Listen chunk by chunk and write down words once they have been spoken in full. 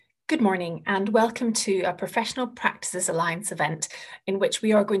Good morning and welcome to a Professional Practices Alliance event in which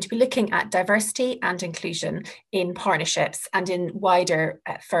we are going to be looking at diversity and inclusion in partnerships and in wider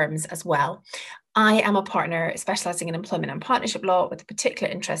firms as well. I am a partner specialising in employment and partnership law with a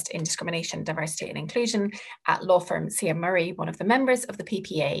particular interest in discrimination, diversity and inclusion at law firm CM Murray, one of the members of the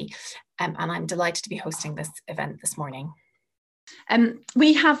PPA, and I'm delighted to be hosting this event this morning.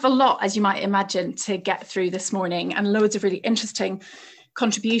 We have a lot, as you might imagine, to get through this morning and loads of really interesting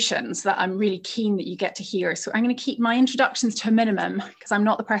contributions that I'm really keen that you get to hear. So I'm going to keep my introductions to a minimum because I'm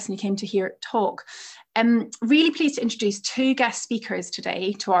not the person you came to hear talk. Really pleased to introduce two guest speakers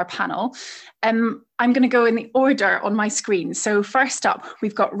today to our panel. I'm going to go in the order on my screen. So first up,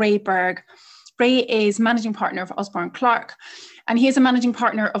 we've got Ray Berg. Ray is managing partner of Osborne Clarke, and he is a managing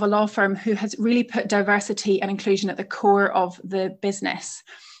partner of a law firm who has really put diversity and inclusion at the core of the business.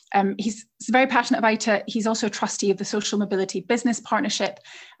 He's very passionate about it. He's also a trustee of the Social Mobility Business Partnership.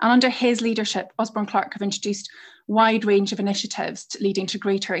 And under his leadership, Osborne Clarke have introduced a wide range of initiatives leading to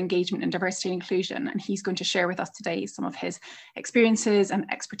greater engagement in diversity and inclusion. And he's going to share with us today some of his experiences and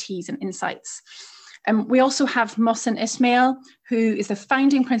expertise and insights. We also have Mohsen Ismail, who is the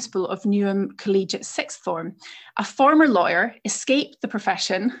founding principal of Newham Collegiate Sixth Form. A former lawyer, escaped the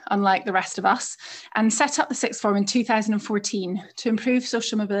profession, unlike the rest of us, and set up the Sixth Form in 2014 to improve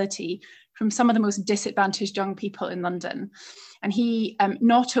social mobility from some of the most disadvantaged young people in London. And he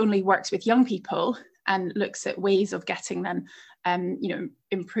not only works with young people and looks at ways of getting them,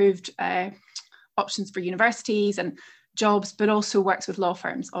 improved options for universities and jobs, but also works with law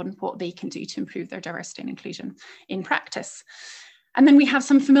firms on what they can do to improve their diversity and inclusion in practice. And then we have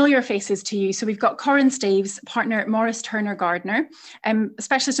some familiar faces to you. So we've got Corinne Staves, partner at Morris Turner Gardner, a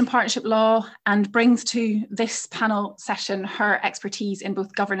specialist in partnership law, and brings to this panel session her expertise in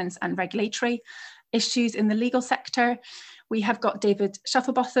both governance and regulatory issues in the legal sector. We have got David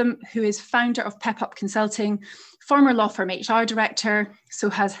Shufflebotham, who is founder of Pep Up Consulting, former law firm HR director, so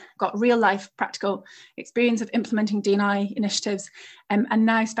has got real life practical experience of implementing D&I initiatives, and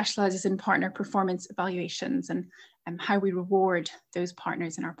now specialises in partner performance evaluations and how we reward those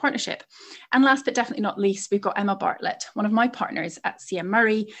partners in our partnership. And last but definitely not least, we've got Emma Bartlett, one of my partners at CM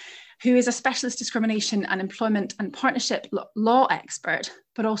Murray, who is a specialist discrimination and employment and partnership law expert,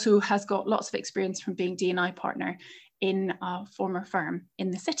 but also has got lots of experience from being D&I partner in a former firm in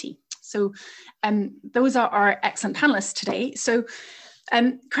the city. So those are our excellent panelists today. So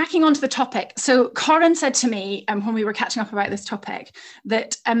cracking on to the topic. So Corinne said to me when we were catching up about this topic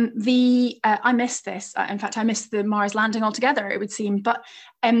that I missed this. In fact, I missed the Mars landing altogether, it would seem. But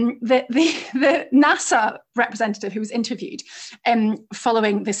the NASA representative who was interviewed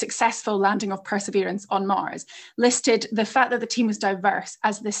following the successful landing of Perseverance on Mars listed the fact that the team was diverse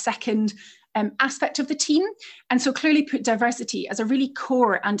as the second aspect of the team, and so clearly put diversity as a really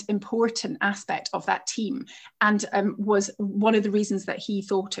core and important aspect of that team, and was one of the reasons that he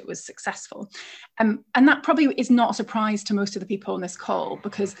thought it was successful. And that probably is not a surprise to most of the people on this call,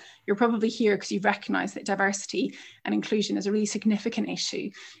 because you're probably here because you've recognised that diversity and inclusion is a really significant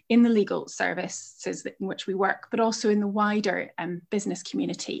issue in the legal services in which we work, but also in the wider business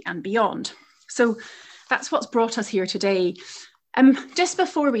community and beyond. So that's what's brought us here today. Just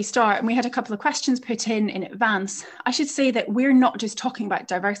before we start, and we had a couple of questions put in advance, I should say that we're not just talking about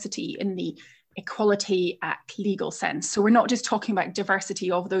diversity in the Equality Act legal sense. So we're not just talking about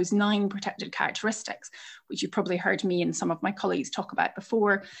diversity of those 9 protected characteristics, which you've probably heard me and some of my colleagues talk about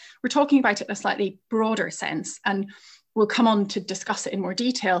before. We're talking about it in a slightly broader sense, and we'll come on to discuss it in more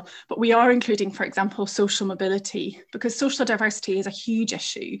detail, but we are including, for example, social mobility, because social diversity is a huge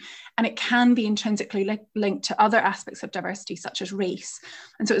issue and it can be intrinsically linked to other aspects of diversity, such as race.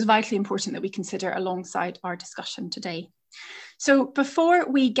 And so it's vitally important that we consider alongside our discussion today. So before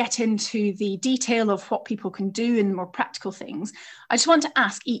we get into the detail of what people can do in more practical things, I just want to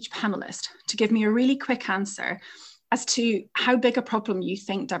ask each panelist to give me a really quick answer as to how big a problem you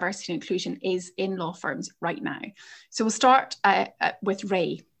think diversity and inclusion is in law firms right now. So we'll start with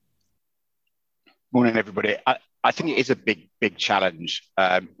Ray. Morning, everybody. I think it is a big challenge.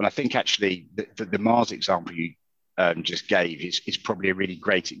 And I think actually the Mars example you just gave is probably a really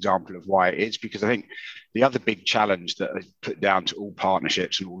great example of why it is, because I think the other big challenge that is put down to all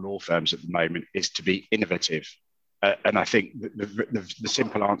partnerships and all law firms at the moment is to be innovative. And I think the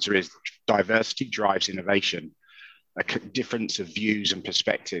simple answer is diversity drives innovation. A difference of views and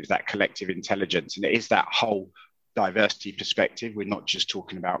perspectives, that collective intelligence. And it is that whole diversity perspective. We're not just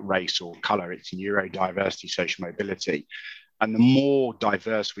talking about race or colour, it's neurodiversity, social mobility. And the more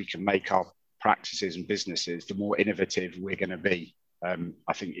diverse we can make our practices and businesses, the more innovative we're going to be,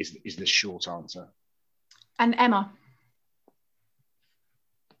 I think is the short answer. And Emma?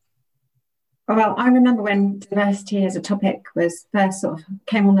 Well, I remember when diversity as a topic was first sort of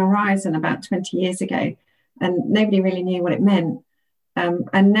came on the horizon about 20 years ago, and nobody really knew what it meant.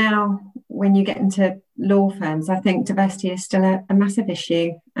 And now when you get into law firms, I think diversity is still a massive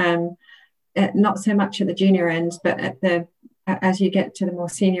issue, not so much at the junior end, but as you get to the more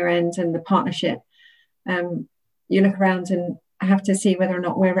senior end and the partnership, you look around and have to see whether or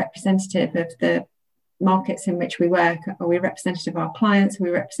not we're representative of the markets in which we work. Are we representative of our clients? Are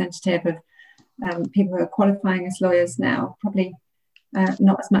we representative of people who are qualifying as lawyers now? Probably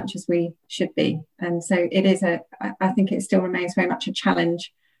not as much as we should be. And so it is I think it still remains very much a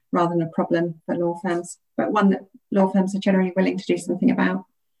challenge rather than a problem for law firms, but one that law firms are generally willing to do something about.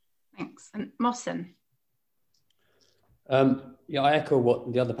 Thanks. And Mohsin? Yeah, I echo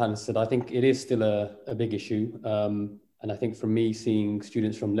what the other panelists said. I think it is still a big issue. And I think for me, seeing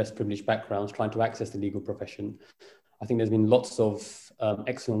students from less privileged backgrounds trying to access the legal profession, I think there's been lots of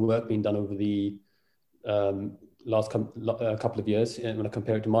excellent work being done over the last couple of years. And when I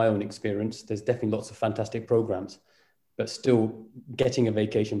compare it to my own experience, there's definitely lots of fantastic programs, but still getting a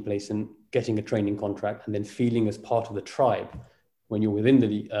vacation place and getting a training contract and then feeling as part of the tribe when you're within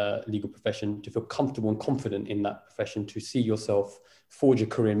the legal profession, to feel comfortable and confident in that profession, to see yourself forge a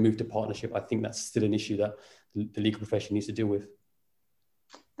career and move to partnership. I think that's still an issue that the legal profession needs to deal with.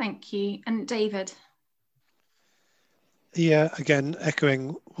 Thank you. And David? Yeah, again,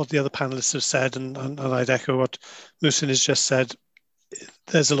 echoing what the other panelists have said, and I'd echo what Mohsin has just said.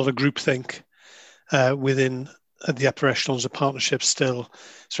 There's a lot of groupthink within the upper echelons of partnerships still.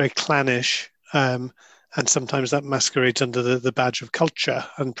 It's very clannish, and sometimes that masquerades under the badge of culture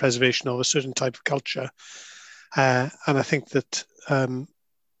and preservation of a certain type of culture. And I think that,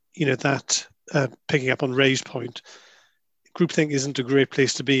 picking up on Ray's point, groupthink isn't a great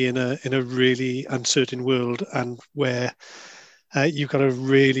place to be in a really uncertain world, and where you've got a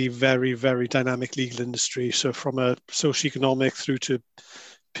really very, very dynamic legal industry. So from a socioeconomic through to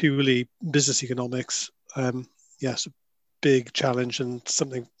purely business economics, yes, a big challenge and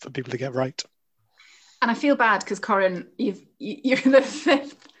something for people to get right. And I feel bad because Corinne, you're the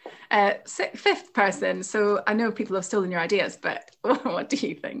fifth person, so I know people have stolen your ideas, but what do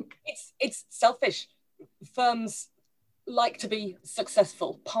you think? It's selfish. Firms like to be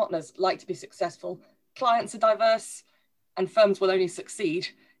successful, partners like to be successful, clients are diverse, and firms will only succeed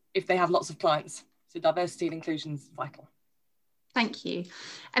if they have lots of clients. So diversity and inclusion is vital. Thank you.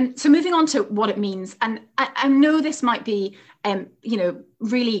 So moving on to what it means, and I know this might be,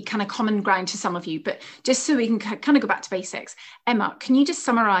 really kind of common ground to some of you, but just so we can kind of go back to basics, Emma, can you just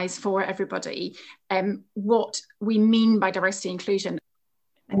summarise for everybody what we mean by diversity and inclusion?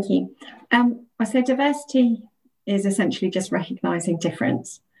 Thank you. I say diversity is essentially just recognising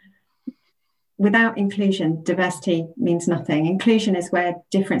difference. Without inclusion, diversity means nothing. Inclusion is where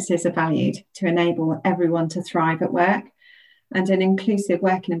differences are valued to enable everyone to thrive at work. And an inclusive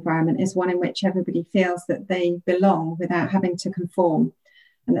working environment is one in which everybody feels that they belong without having to conform,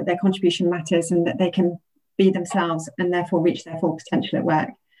 and that their contribution matters, and that they can be themselves and therefore reach their full potential at work.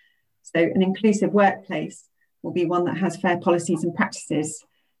 So an inclusive workplace will be one that has fair policies and practices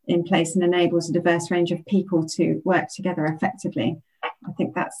in place and enables a diverse range of people to work together effectively. I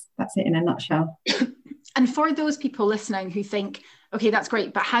think that's it in a nutshell. And for those people listening who think, okay, that's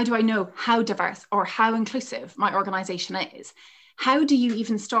great, but how do I know how diverse or how inclusive my organisation is? How do you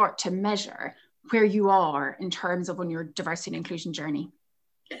even start to measure where you are in terms of on your diversity and inclusion journey?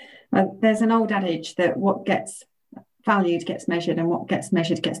 There's an old adage that what gets valued gets measured, and what gets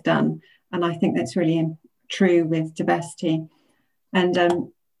measured gets done. And I think that's really true with diversity.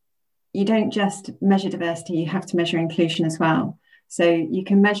 And you don't just measure diversity, you have to measure inclusion as well. So you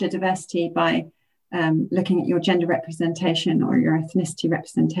can measure diversity by looking at your gender representation or your ethnicity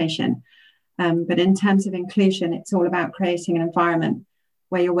representation. But in terms of inclusion, it's all about creating an environment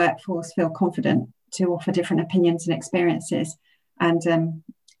where your workforce feel confident to offer different opinions and experiences. And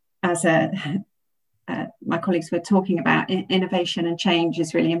as my colleagues were talking about, innovation and change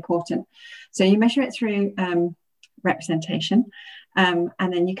is really important. So you measure it through representation, and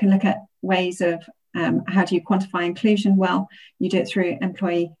then you can look at ways of how do you quantify inclusion? Well, you do it through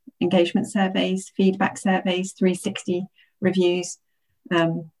employee engagement surveys, feedback surveys, 360 reviews.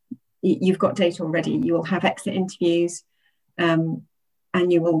 You've got data already. You will have exit interviews, and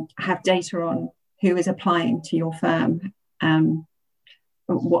you will have data on who is applying to your firm,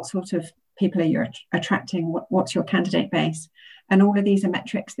 what sort of people are you attracting, what's your candidate base. And all of these are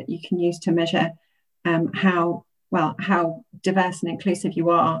metrics that you can use to measure how diverse and inclusive you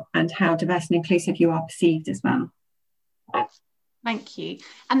are, and how diverse and inclusive you are perceived as well. Thank you.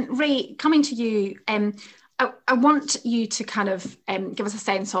 And Ray, coming to you, I want you to kind of give us a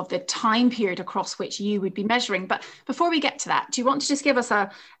sense of the time period across which you would be measuring. But before we get to that, do you want to just give us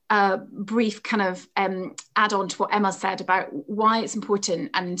a brief kind of add on to what Emma said about why it's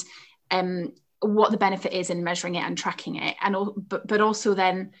important and what the benefit is in measuring it and tracking it, and but also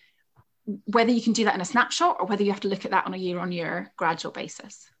then whether you can do that in a snapshot or whether you have to look at that on a year-on-year gradual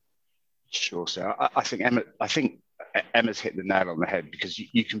basis? Sure. So I think Emma's hit the nail on the head, because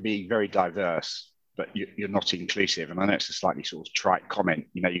you can be very diverse, but you're not inclusive. And I know it's a slightly sort of trite comment.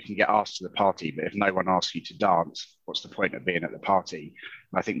 You know, you can get asked to the party, but if no one asks you to dance, what's the point of being at the party?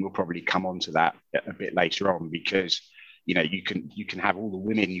 And I think we'll probably come on to that a bit later on, because you know, you can have all the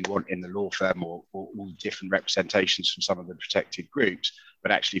women you want in the law firm, or all different representations from some of the protected groups,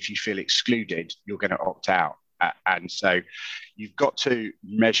 but actually if you feel excluded, you're going to opt out. And so you've got to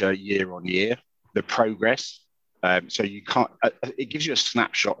measure year on year the progress. So you can't, it gives you a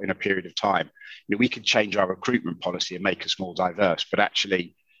snapshot in a period of time. You know, we could change our recruitment policy and make us more diverse, but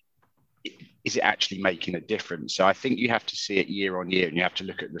actually, is it actually making a difference? So I think you have to see it year on year, and you have to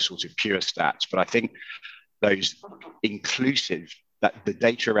look at the sort of pure stats. But I think those inclusive, that the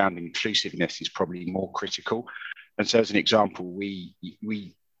data around inclusiveness is probably more critical. And so as an example, we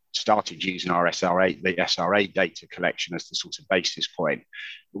started using our the SRA data collection as the sort of basis point.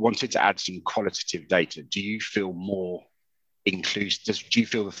 We wanted to add some qualitative data. Do you feel more inclusive? Do you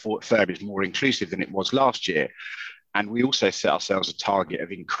feel the firm is more inclusive than it was last year? And we also set ourselves a target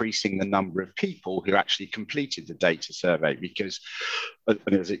of increasing the number of people who actually completed the data survey, because as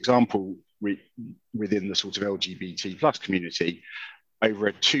an example, within the sort of LGBT plus community, over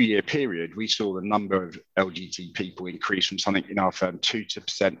a 2-year period, we saw the number of LGBT people increase from something in our firm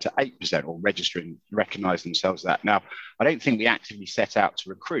 2% to 8%, or recognize themselves that. Now, I don't think we actively set out to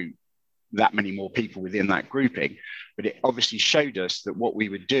recruit that many more people within that grouping, but it obviously showed us that what we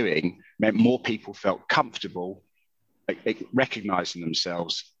were doing meant more people felt comfortable recognizing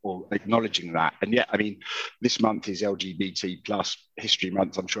themselves or acknowledging that. And yet, I mean, this month is LGBT plus History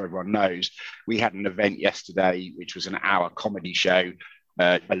Month. I'm sure everyone knows. We had an event yesterday, which was an hour comedy show,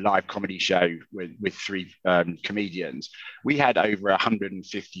 a live comedy show with 3 comedians. We had over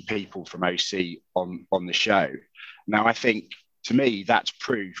 150 people from OC on the show. Now, I think, to me, that's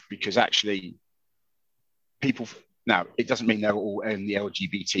proof, because actually people, now it doesn't mean they're all in the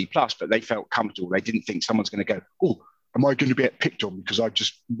LGBT plus, but they felt comfortable. They didn't think someone's going to go, oh, am I going to get picked on because I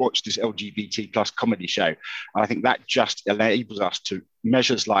just watched this LGBT plus comedy show? And I think that just enables us to,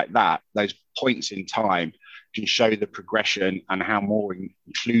 measures like that, those points in time, can show the progression and how more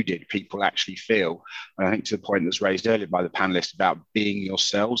included people actually feel. And I think to the point that's raised earlier by the panelists about being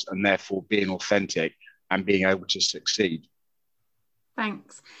yourselves, and therefore being authentic and being able to succeed.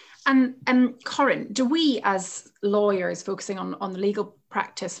 Thanks. And Corinne, do we as lawyers, focusing on the legal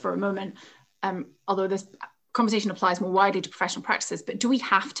practice for a moment, although this conversation applies more widely to professional practices, but do we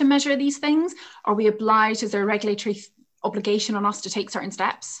have to measure these things? Are we obliged? Is there a regulatory obligation on us to take certain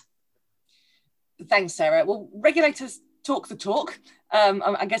steps? Thanks, Sarah. Well, regulators talk the talk.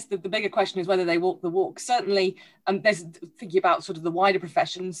 I guess the bigger question is whether they walk the walk. Certainly, there's thinking about sort of the wider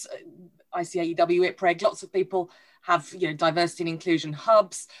professions, ICAEW, IPREG, lots of people have, you know, diversity and inclusion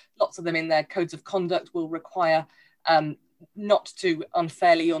hubs. Lots of them in their codes of conduct will require not to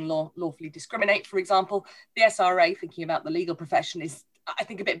unfairly or lawfully discriminate, for example. The SRA, thinking about the legal profession, is, I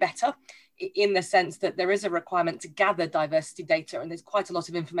think, a bit better in the sense that there is a requirement to gather diversity data, and there's quite a lot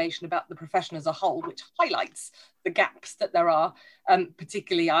of information about the profession as a whole, which highlights the gaps that there are.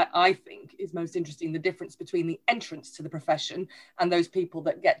 Particularly, I think, is most interesting the difference between the entrants to the profession and those people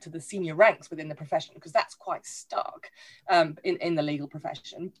that get to the senior ranks within the profession, because that's quite stark in the legal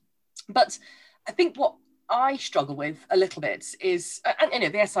profession. But I think what I struggle with a little bit is, and you know,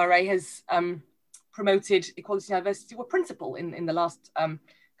 the SRA has promoted equality and diversity were principle in the last kind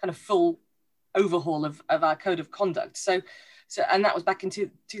of full overhaul of our code of conduct. So and that was back in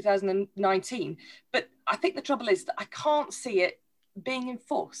 2019. But I think the trouble is that I can't see it being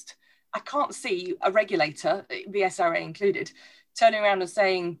enforced. I can't see a regulator, the SRA included, turning around and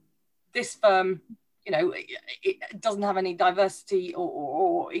saying, this firm, you know, it doesn't have any diversity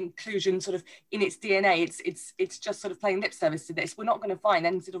or inclusion sort of in its DNA. It's just sort of playing lip service to this. We're not going to find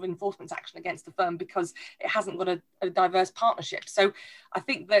any sort of enforcement action against the firm because it hasn't got a diverse partnership. So I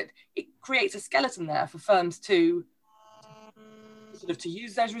think that it creates a skeleton there for firms to sort of to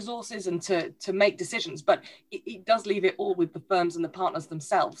use those resources and to make decisions. But it does leave it all with the firms and the partners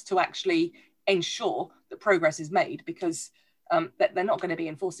themselves to actually ensure that progress is made, because they're not going to be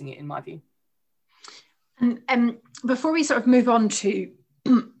enforcing it, in my view. And before we sort of move on to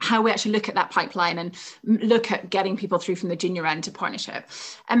how we actually look at that pipeline and look at getting people through from the junior end to partnership.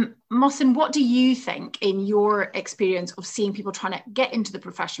 Mohsin, what do you think, in your experience of seeing people trying to get into the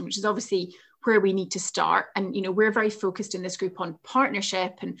profession, which is obviously where we need to start? And, you know, we're very focused in this group on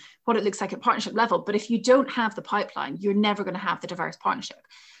partnership and what it looks like at partnership level. But if you don't have the pipeline, you're never going to have the diverse partnership.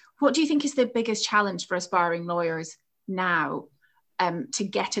 What do you think is the biggest challenge for aspiring lawyers now to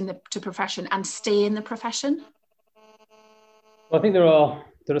get in the profession and stay in the profession? Well, I think there are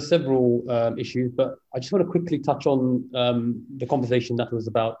several issues, but I just want to quickly touch on the conversation that was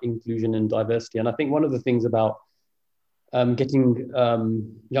about inclusion and diversity. And I think one of the things about getting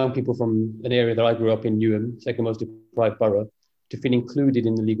young people from an area that I grew up in, Newham, second most deprived borough, to feel included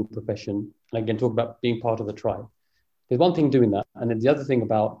in the legal profession, and again, talk about being part of the tribe. There's one thing doing that, and then the other thing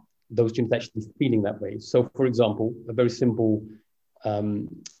about those students actually feeling that way. So, for example, a very simple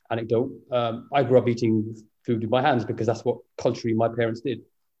anecdote, I grew up eating food with my hands because that's what culturally my parents did.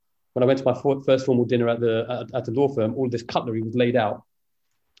 When I went to my first formal dinner at the law firm, all this cutlery was laid out.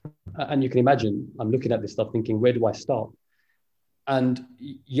 And you can imagine, I'm looking at this stuff thinking, where do I start? And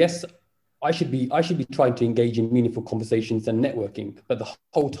yes, I should be trying to engage in meaningful conversations and networking, but the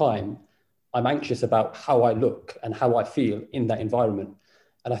whole time I'm anxious about how I look and how I feel in that environment.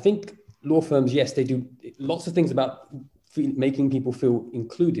 And I think law firms, yes, they do lots of things about making people feel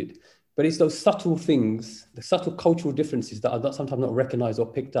included, but it's those subtle things, the subtle cultural differences that are sometimes not recognized or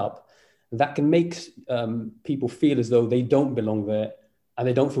picked up, that can make people feel as though they don't belong there and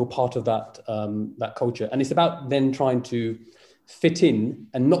they don't feel part of that culture. And it's about then trying to fit in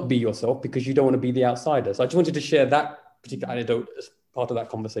and not be yourself because you don't want to be the outsider. So I just wanted to share that particular anecdote as part of that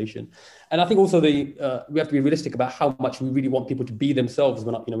conversation. And I think also we have to be realistic about how much we really want people to be themselves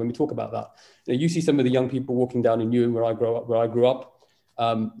when we talk about that. You see some of the young people walking down in Newham where I grew up,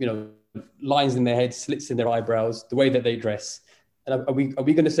 lines in their heads, slits in their eyebrows, the way that they dress. And are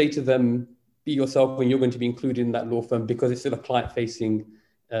we going to say to them, be yourself when you're going to be included in that law firm because it's still a client-facing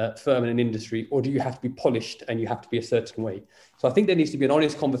firm in an industry, or do you have to be polished and you have to be a certain way? So I think there needs to be an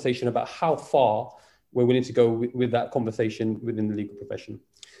honest conversation about how far we're willing to go with that conversation within the legal profession.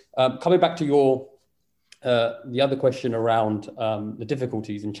 Coming back to the other question around the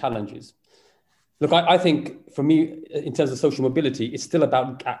difficulties and challenges. Look, I think for me, in terms of social mobility, it's still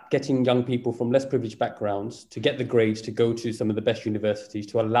about getting young people from less privileged backgrounds to get the grades to go to some of the best universities,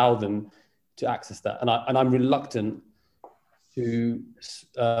 to allow them to access that. And I'm reluctant to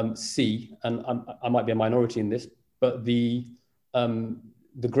see, and I might be a minority in this, but the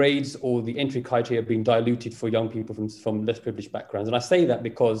grades or the entry criteria being diluted for young people from less privileged backgrounds. And I say that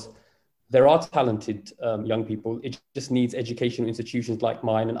because there are talented young people. It just needs educational institutions like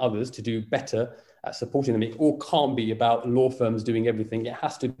mine and others to do better at supporting them. It all can't be about law firms doing everything. It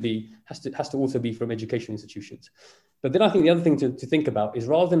has to also be from educational institutions. But then I think the other thing to think about is,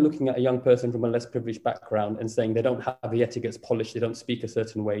 rather than looking at a young person from a less privileged background and saying they don't have the etiquettes polished, they don't speak a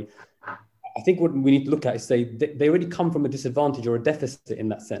certain way, I think what we need to look at is say they already come from a disadvantage or a deficit in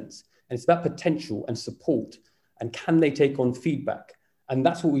that sense. And it's about potential and support, and can they take on feedback? And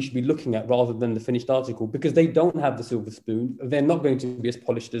that's what we should be looking at rather than the finished article, because they don't have the silver spoon. They're not going to be as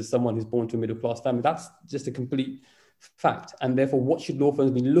polished as someone who's born to a middle-class family. That's just a complete fact. And therefore, what should law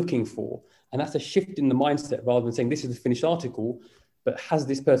firms be looking for? And that's a shift in the mindset, rather than saying this is the finished article, but has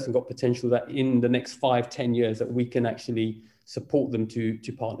this person got potential that in the next 5-10 years that we can actually support them to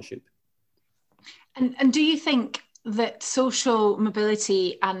partnership? And do you think that social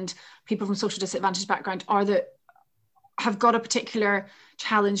mobility and people from social disadvantaged background have got a particular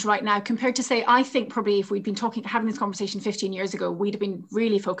challenge right now compared to, say, I think probably if we'd been having this conversation 15 years ago, we'd have been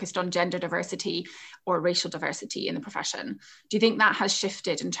really focused on gender diversity or racial diversity in the profession. Do you think that has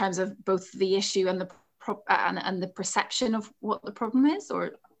shifted in terms of both the issue and the perception of what the problem is, or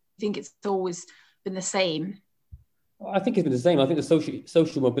do you think it's always been the same? I think it's been the same. I think the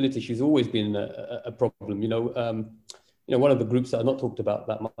social mobility issue has always been a problem. One of the groups that are not talked about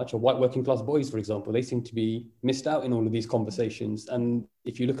that much are white working class boys, for example. They seem to be missed out in all of these conversations. And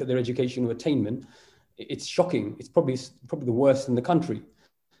if you look at their educational attainment, it's shocking. It's probably the worst in the country.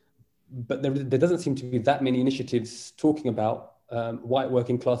 But there doesn't seem to be that many initiatives talking about white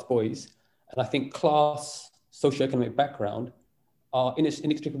working class boys. And I think class, socioeconomic background are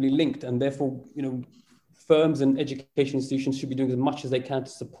inextricably linked, and therefore, firms and education institutions should be doing as much as they can to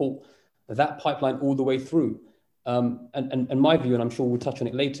support that pipeline all the way through. And my view, and I'm sure we'll touch on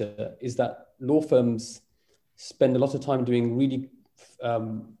it later, is that law firms spend a lot of time doing really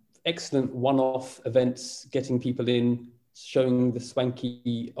excellent one-off events, getting people in, showing the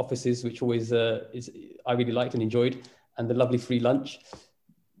swanky offices, which always I really liked and enjoyed, and the lovely free lunch.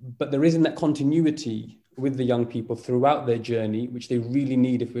 But there isn't that continuity with the young people throughout their journey, which they really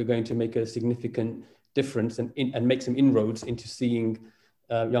need if we're going to make a significant difference and make some inroads into seeing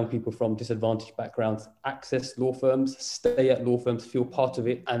young people from disadvantaged backgrounds access law firms, stay at law firms, feel part of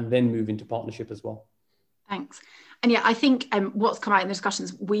it, and then move into partnership as well. Thanks. And yeah, I think what's come out in the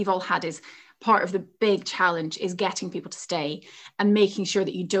discussions we've all had is part of the big challenge is getting people to stay and making sure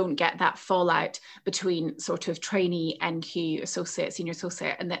that you don't get that fallout between sort of trainee, NQ, associate, senior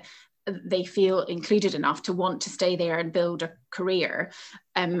associate, and that they feel included enough to want to stay there and build a career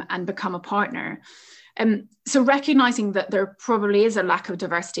and become a partner. So recognising that there probably is a lack of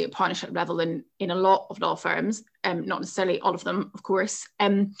diversity at partnership level in a lot of law firms, not necessarily all of them, of course,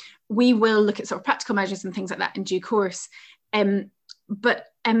 we will look at sort of practical measures and things like that in due course. But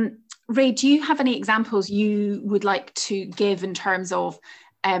Ray, do you have any examples you would like to give in terms of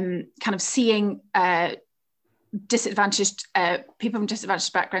kind of seeing disadvantaged people from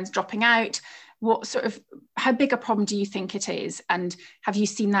disadvantaged backgrounds dropping out? What sort of, how big a problem do you think it is? And have you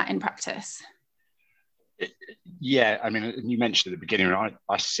seen that in practice? Yeah, I mean, you mentioned at the beginning,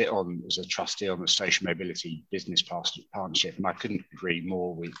 I sit on as a trustee on the Social Mobility Business Partnership, and I couldn't agree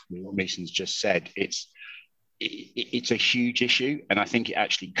more with what Meeson's just said. It's a huge issue, and I think it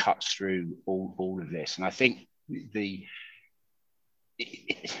actually cuts through all of this. And I think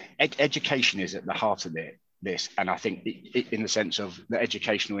education is at the heart of this, and I think in the sense of the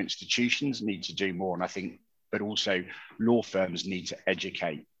educational institutions need to do more, and I think, but also law firms need to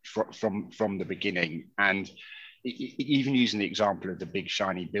educate from the beginning. And even using the example of the big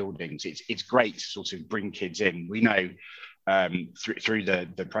shiny buildings, it's great to sort of bring kids in. We know through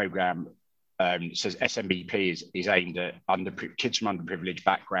the program, says SMBP is aimed at kids from underprivileged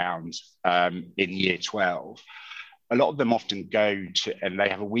backgrounds in year 12. A lot of them often go to, and they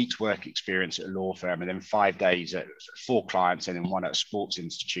have a week's work experience at a law firm and then 5 days at 4 clients and then 1 at a sports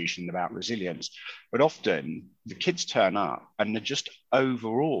institution about resilience. But often the kids turn up and they're just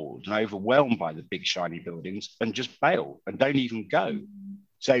overawed and overwhelmed by the big shiny buildings and just bail and don't even go.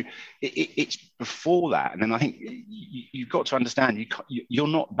 So it's before that. And then I think you've got to understand you're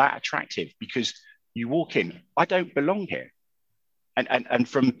not that attractive because you walk in, I don't belong here. And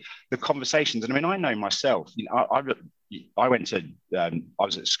from the conversations, and I mean, I know myself, you know, I went to, I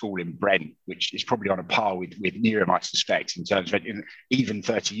was at school in Brent, which is probably on a par with Newham, I suspect, in terms of even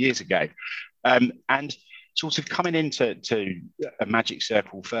 30 years ago. And sort of coming into a Magic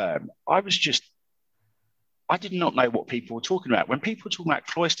Circle firm, I did not know what people were talking about. When people were talking about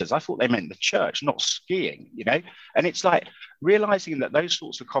cloisters, I thought they meant the church, not skiing, you know? And it's like realizing that those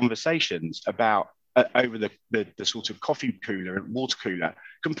sorts of conversations about over the sort of coffee cooler and water cooler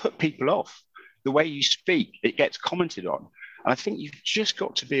can put people off. The way you speak, it gets commented on. And I think you've just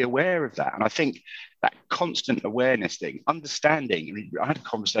got to be aware of that. And I think that constant awareness thing, understanding, I mean, I had a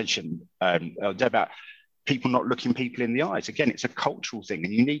conversation about people not looking people in the eyes. Again, it's a cultural thing,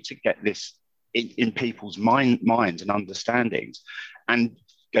 and you need to get this in people's minds and understandings. And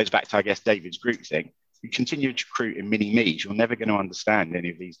goes back to, I guess, David's group thing. You continue to recruit in mini-me's, you're never going to understand any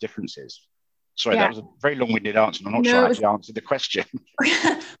of these differences. Sorry, yeah. That was a very long-winded answer. I'm not sure I actually answered the question.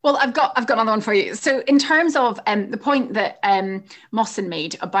 Well, I've got another one for you. So in terms of the point that Mohsen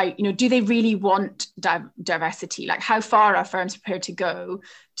made about, you know, do they really want diversity? Like, how far are firms prepared to go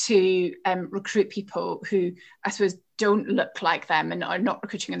to recruit people who, I suppose, don't look like them and are not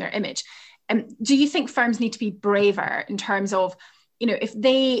recruiting in their image? Do you think firms need to be braver in terms of, you know, if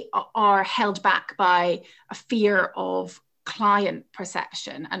they are held back by a fear of client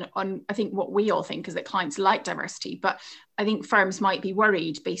perception, and I think what we all think is that clients like diversity, but I think firms might be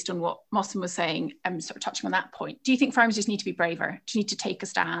worried based on what Mohsen was saying, sort of touching on that point. Do you think firms just need to be braver? Do you need to take a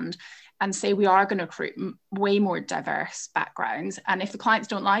stand and say we are going to recruit way more diverse backgrounds, and if the clients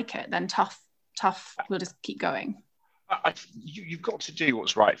don't like it, then tough, we'll just keep going? You've got to do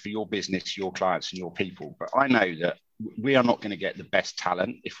what's right for your business, your clients and your people. But I know that we are not going to get the best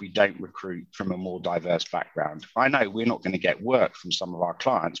talent if we don't recruit from a more diverse background. I know we're not going to get work from some of our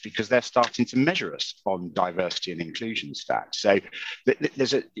clients because they're starting to measure us on diversity and inclusion stats. So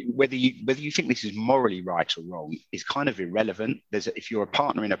there's whether you think this is morally right or wrong is kind of irrelevant. If you're a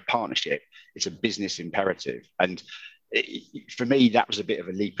partner in a partnership, it's a business imperative. And for me, that was a bit of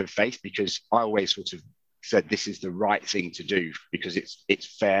a leap of faith because I always sort of said this is the right thing to do because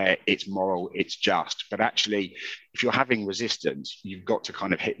it's fair, it's moral, it's just. But actually, if you're having resistance, you've got to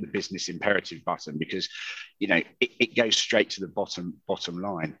kind of hit the business imperative button because, you know, it goes straight to the bottom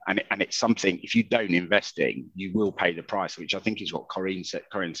line. And it's something, if you don't invest in, you will pay the price, which I think is what Corinne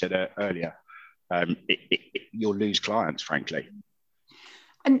said earlier. You'll lose clients, frankly.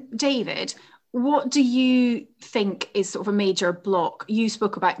 And David, what do you think is sort of a major block? You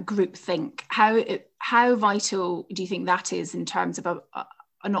spoke about groupthink. How vital do you think that is in terms of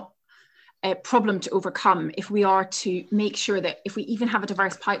a problem to overcome if we are to make sure that if we even have a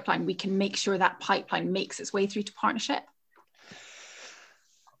diverse pipeline, we can make sure that pipeline makes its way through to partnership?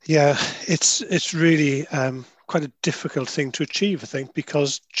 Yeah, it's really quite a difficult thing to achieve, I think,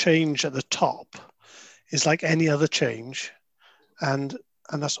 because change at the top is like any other change, and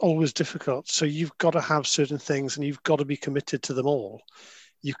that's always difficult. So you've got to have certain things and you've got to be committed to them all.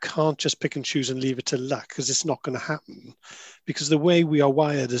 You can't just pick and choose and leave it to luck, because it's not going to happen. Because the way we are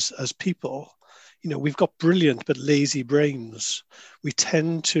wired as people, we've got brilliant but lazy brains. We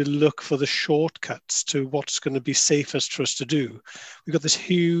tend to look for the shortcuts to what's going to be safest for us to do. We've got this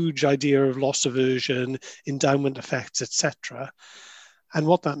huge idea of loss aversion, endowment effects, etc. And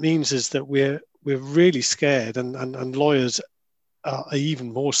what that means is that we're really scared, and lawyers are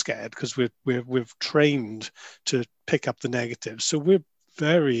even more scared because we've trained to pick up the negatives. So we're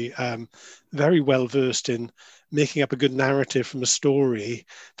very well versed in making up a good narrative from a story,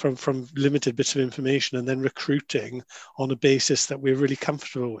 from limited bits of information, and then recruiting on a basis that we're really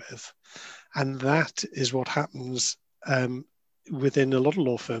comfortable with. And that is what happens within a lot of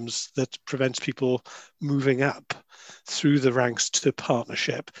law firms that prevents people moving up through the ranks to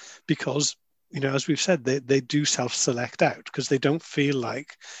partnership, because as we've said, they do self-select out because they don't feel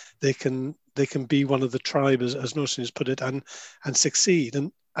like they can be one of the tribe, as Nusin has put it, and succeed.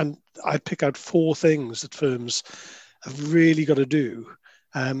 And I pick out 4 things that firms have really got to do.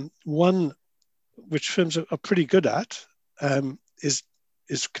 One, which firms are pretty good at, is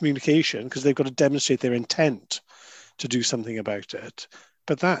communication, because they've got to demonstrate their intent to do something about it.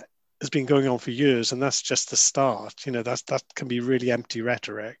 But that has been going on for years, and that's just the start. That can be really empty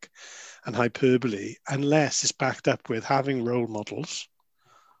rhetoric and hyperbole, unless it's backed up with having role models.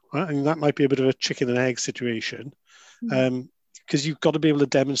 Right? And that might be a bit of a chicken and egg situation, because you've got to be able to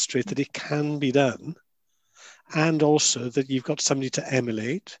demonstrate that it can be done, and also that you've got somebody to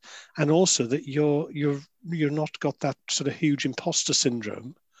emulate, and also that you're not got that sort of huge imposter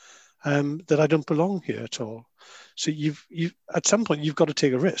syndrome, that I don't belong here at all. So you've at some point you've got to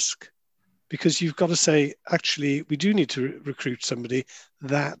take a risk, because you've got to say, actually, we do need to recruit somebody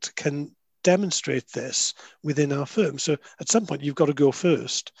that can demonstrate this within our firm. So at some point you've got to go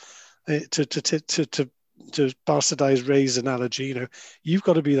first. To bastardize Ray's analogy, you've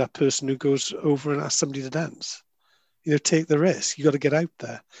got to be that person who goes over and asks somebody to dance. Take the risk. You've got to get out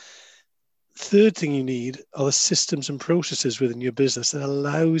there. Third thing you need are the systems and processes within your business that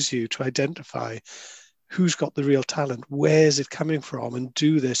allows you to identify who's got the real talent, where's it coming from, and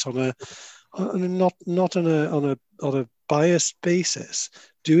do this on a not on a biased basis.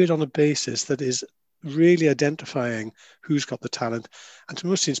 Do it on a basis that is really identifying who's got the talent. And to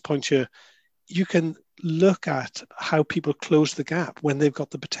Muhsin's point here, you can look at how people close the gap when they've got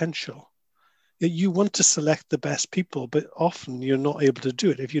the potential. You want to select the best people, but often you're not able to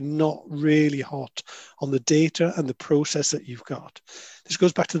do it if you're not really hot on the data and the process that you've got. This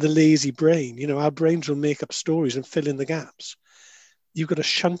goes back to the lazy brain. Our brains will make up stories and fill in the gaps. You've got to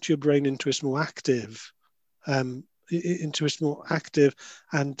shunt your brain into its more active, and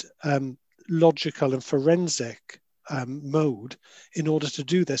logical and forensic mode in order to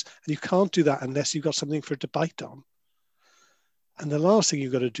do this. And you can't do that unless you've got something for it to bite on. And the last thing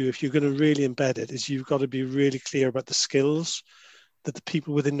you've got to do, if you're going to really embed it, is you've got to be really clear about the skills that the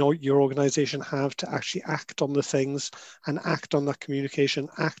people within your organization have to actually act on the things and act on that communication,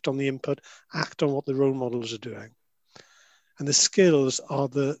 act on the input, act on what the role models are doing. And the skills are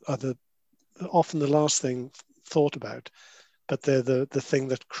often the last thing thought about, but they're the thing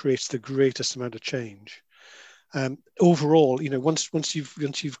that creates the greatest amount of change. Overall, once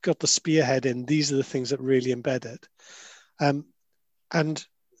you've got the spearhead in, these are the things that really embed it. And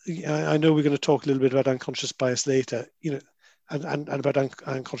I know we're going to talk a little bit about unconscious bias later, and about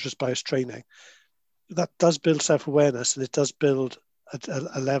unconscious bias training. That does build self-awareness, and it does build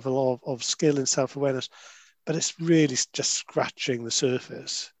a level of skill and self-awareness, but it's really just scratching the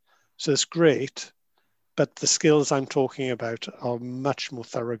surface. So it's great, but the skills I'm talking about are much more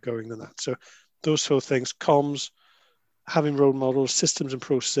thoroughgoing than that. So those 4 things: comms, having role models, systems and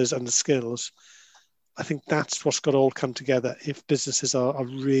processes, and the skills. I think that's what's got to all come together if businesses are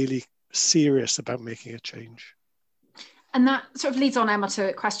really serious about making a change. And that sort of leads on, Emma, to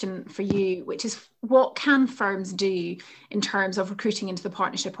a question for you, which is, what can firms do in terms of recruiting into the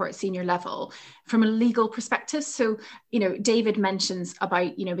partnership or at senior level from a legal perspective? So, David mentions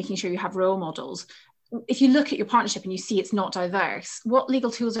about, making sure you have role models. If you look at your partnership and you see it's not diverse, what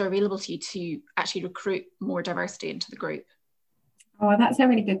legal tools are available to you to actually recruit more diversity into the group? Oh, that's a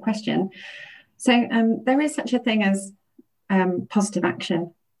really good question. So there is such a thing as positive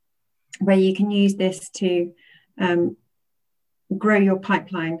action, where you can use this to grow your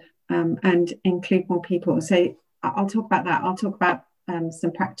pipeline and include more people. So I'll talk about that. I'll talk about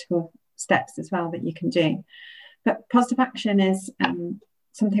some practical steps as well that you can do. But positive action is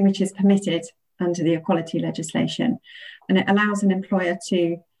something which is permitted under the equality legislation, and it allows an employer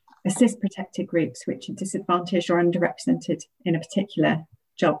to assist protected groups which are disadvantaged or underrepresented in a particular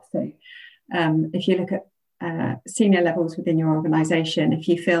job. So if you look at senior levels within your organisation, if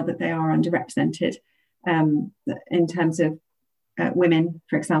you feel that they are underrepresented in terms of women,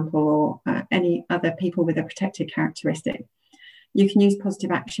 for example, or any other people with a protected characteristic, you can use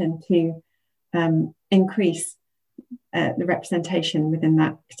positive action to increase the representation within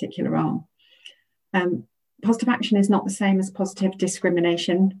that particular role. Positive action is not the same as positive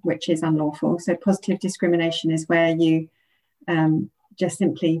discrimination, which is unlawful. So positive discrimination is where you just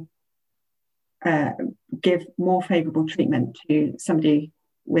simply give more favourable treatment to somebody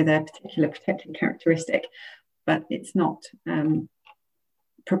with a particular protected characteristic, but it's not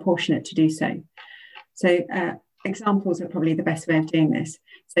proportionate to do so. So examples are probably the best way of doing this.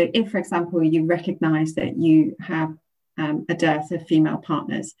 So if, for example, you recognise that you have a dearth of female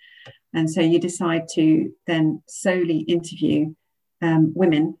partners, and so you decide to then solely interview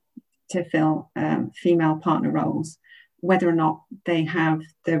women to fill female partner roles, whether or not they have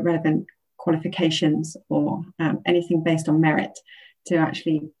the relevant qualifications or anything based on merit to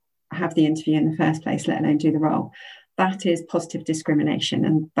actually have the interview in the first place, let alone do the role. That is positive discrimination,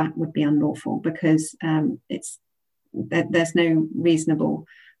 and that would be unlawful because there's no reasonable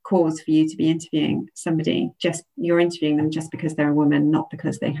cause for you to be interviewing somebody. You're interviewing them just because they're a woman, not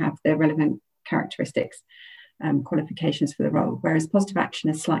because they have the relevant characteristics, qualifications for the role. Whereas positive action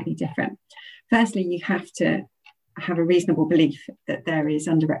is slightly different. Firstly, you have to have a reasonable belief that there is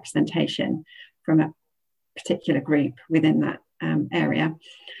underrepresentation from a particular group within that area,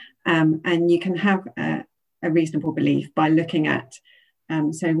 and you can have a reasonable belief by looking at.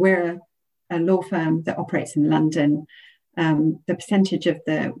 So we're a law firm that operates in London. The percentage of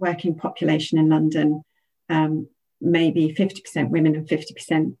the working population in London may be 50% women and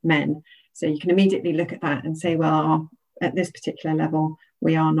 50% men. So you can immediately look at that and say, well, at this particular level,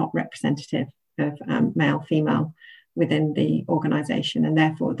 we are not representative of male, female within the organisation. And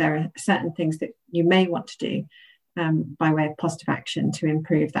therefore, there are certain things that you may want to do by way of positive action to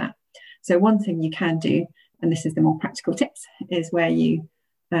improve that. So one thing you can do, and this is the more practical tips, is where you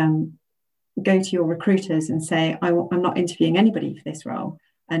go to your recruiters and say, I'm not interviewing anybody for this role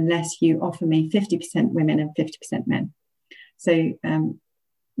unless you offer me 50% women and 50% men. So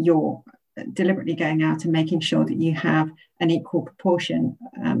you're deliberately going out and making sure that you have an equal proportion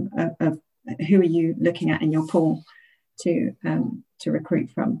of who are you looking at in your pool to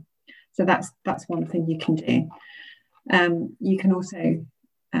recruit from. So that's one thing you can do. You can also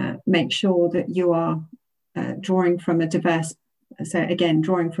make sure that you are drawing from a diverse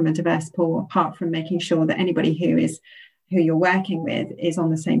pool, apart from making sure that anybody who you're working with is on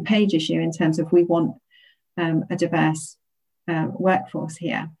the same page as you in terms of we want a diverse workforce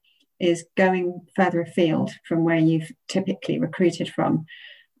here, is going further afield from where you've typically recruited from,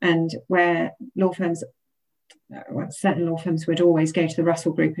 and where law firms, certain law firms would always go to the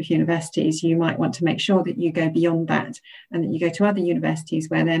Russell Group of universities. You might want to make sure that you go beyond that and that you go to other universities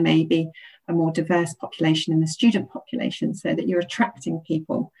where there may be a more diverse population in the student population, so that you're attracting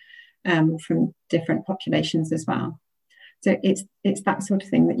people from different populations as well. So it's that sort of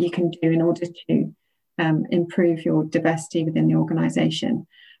thing that you can do in order to improve your diversity within the organisation.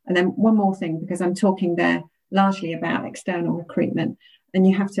 And then one more thing, because I'm talking there largely about external recruitment, and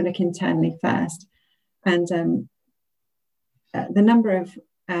you have to look internally first. And the number of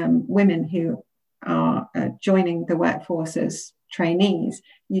women who are joining the workforce as trainees,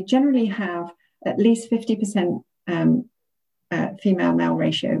 you generally have at least 50% female-male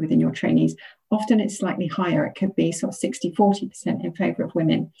ratio within your trainees. Often it's slightly higher. It could be sort of 60-40% in favour of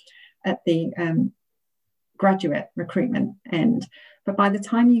women at the graduate recruitment end. But by the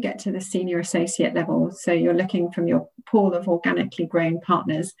time you get to the senior associate level, so you're looking from your pool of organically grown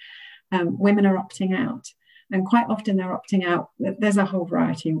partners, women are opting out. And quite often they're opting out. There's a whole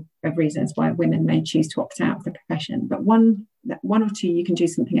variety of reasons why women may choose to opt out of the profession, but one or two you can do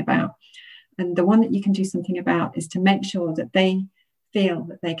something about. And the one that you can do something about is to make sure that they feel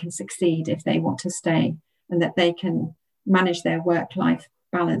that they can succeed if they want to stay, and that they can manage their work-life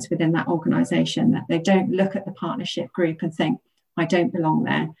balance within that organisation, that they don't look at the partnership group and think, I don't belong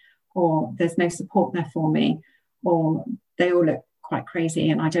there, or there's no support there for me, or they all look quite crazy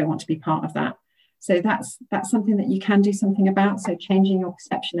and I don't want to be part of that. So that's something that you can do something about. So changing your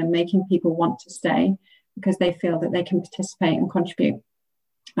perception and making people want to stay because they feel that they can participate and contribute,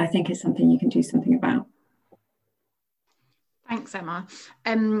 I think is something you can do something about. Thanks, Emma.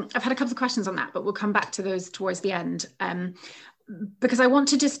 I've had a couple of questions on that, but we'll come back to those towards the end. Because I want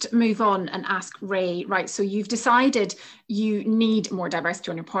to just move on and ask Ray, right, so you've decided you need more diversity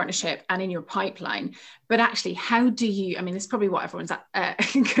on your partnership and in your pipeline, but actually how do you, I mean, this is probably what everyone's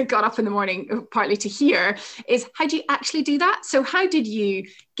got up in the morning partly to hear, is how do you actually do that? So how did you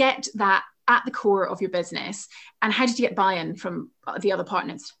get that at the core of your business, and how did you get buy-in from the other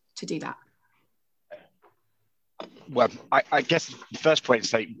partners to do that? Well, I guess the first point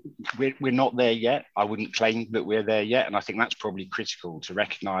is that we're not there yet. I wouldn't claim that we're there yet. And I think that's probably critical to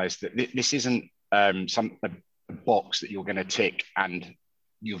recognise that this isn't a box that you're going to tick and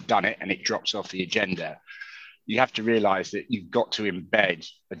you've done it and it drops off the agenda. You have to realise that you've got to embed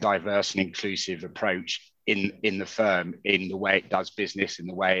a diverse and inclusive approach in the firm, in the way it does business, in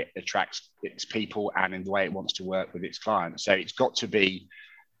the way it attracts its people, and in the way it wants to work with its clients. So it's got to be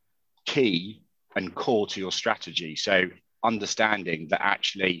key and core to your strategy. So understanding that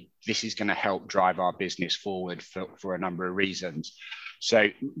actually this is going to help drive our business forward for a number of reasons. So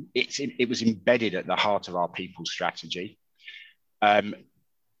it was embedded at the heart of our people strategy. The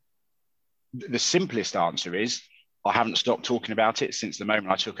simplest answer is I haven't stopped talking about it since the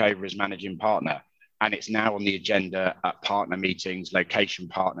moment I took over as managing partner. And it's now on the agenda at partner meetings, location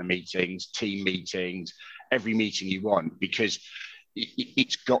partner meetings, team meetings, every meeting you want, because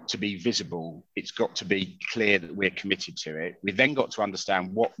it's got to be visible. It's got to be clear that we're committed to it. We've then got to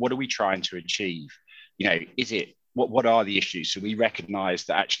understand what are we trying to achieve? You know, is it, what are the issues? So we recognize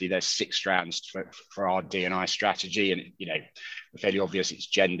that actually there's 6 strands for our D&I strategy. And, you know, fairly obvious, it's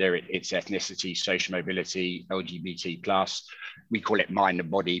gender, it's ethnicity, social mobility, LGBT+. We call it mind and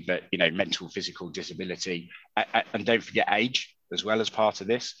body, but, you know, mental, physical disability. And don't forget age as well as part of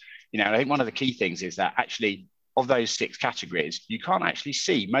this. You know, I think one of the key things is that actually, of those 6 categories, you can't actually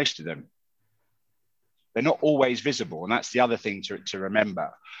see most of them. They're not always visible. And that's the other thing to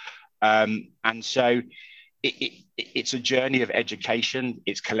remember. And so it's a journey of education.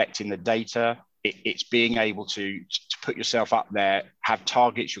 It's collecting the data. It's being able to put yourself up there, have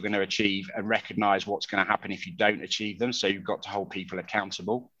targets you're going to achieve, and recognize what's going to happen if you don't achieve them. So you've got to hold people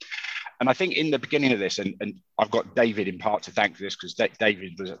accountable. And I think in the beginning of this, and I've got David in part to thank for this, because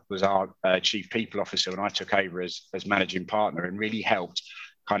David was our chief people officer when I took over as managing partner, and really helped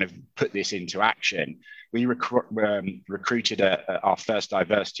kind of put this into action. We recruited our first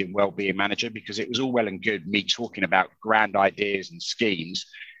diversity and wellbeing manager, because it was all well and good me talking about grand ideas and schemes.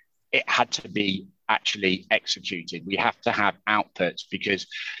 It had to be actually executed. We have to have outputs, because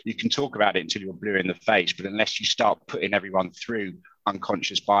you can talk about it until you're blue in the face, but unless you start putting everyone through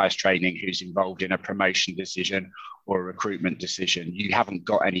unconscious bias training who's involved in a promotion decision or a recruitment decision, you haven't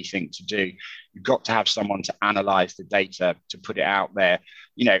got anything to do. You've got to have someone to analyze the data, to put it out there.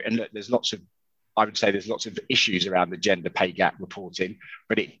 You know, and look, I would say there's lots of issues around the gender pay gap reporting,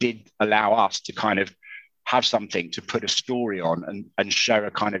 but it did allow us to kind of have something to put a story on and show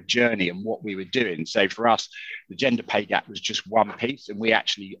a kind of journey and what we were doing. So for us, the gender pay gap was just one piece, and we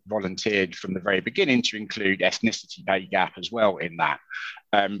actually volunteered from the very beginning to include ethnicity pay gap as well in that,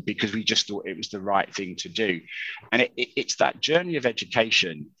 because we just thought it was the right thing to do. And it's that journey of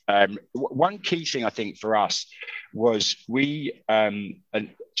education. One key thing I think for us was we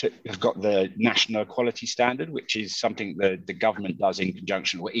have got the National Equality Standard, which is something that the government does in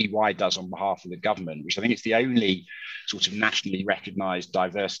conjunction, or EY does on behalf of the government, which I think is the only sort of nationally recognised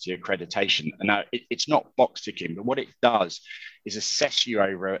diversity accreditation. And now it's not box ticking, but what it does is assess you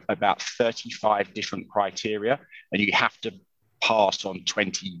over about 35 different criteria, and you have to pass on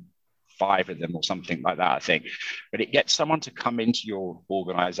 25 of them or something like that, I think. But it gets someone to come into your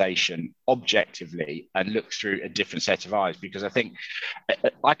organisation objectively and look through a different set of eyes, because I think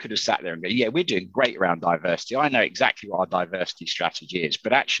I could have sat there and go, yeah, we're doing great around diversity. I know exactly what our diversity strategy is.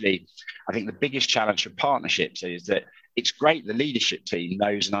 But actually, I think the biggest challenge for partnerships is that it's great the leadership team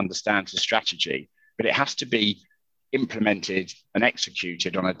knows and understands the strategy, but it has to be implemented and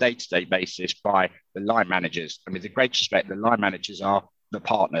executed on a day-to-day basis by the line managers. And with the greatest respect, the line managers are the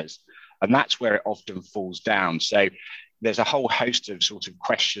partners. And that's where it often falls down. So there's a whole host of sort of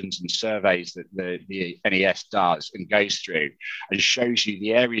questions and surveys that the NES does and goes through and shows you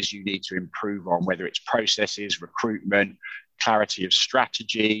the areas you need to improve on, whether it's processes, recruitment, clarity of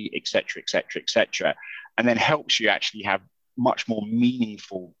strategy, et cetera, et cetera, et cetera, and then helps you actually have much more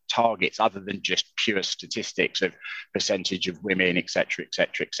meaningful targets other than just pure statistics of percentage of women, et cetera, et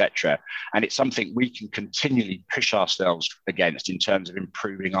cetera, et cetera. And it's something we can continually push ourselves against in terms of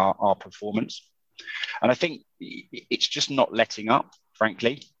improving our performance. And I think it's just not letting up,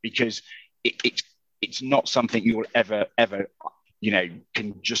 frankly, because it's not something you'll ever,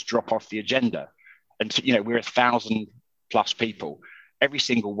 can just drop off the agenda. And, we're 1,000 plus people. Every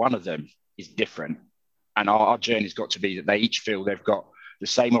single one of them is different. And our journey's got to be that they each feel they've got the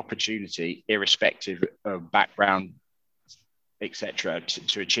same opportunity, irrespective of background, etc.,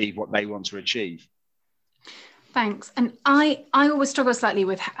 to achieve what they want to achieve. Thanks. And I always struggle slightly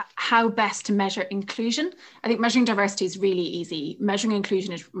with how best to measure inclusion. I think measuring diversity is really easy. Measuring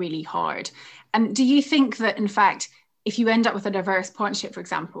inclusion is really hard. And do you think that, in fact, if you end up with a diverse partnership, for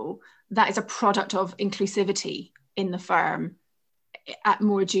example, that is a product of inclusivity in the firm at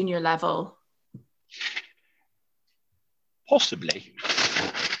more junior level? Possibly.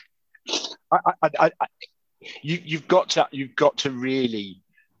 You've got to really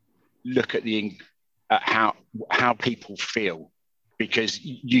look at how people feel, because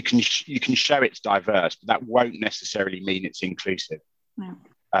you can show it's diverse, but that won't necessarily mean it's inclusive. Yeah.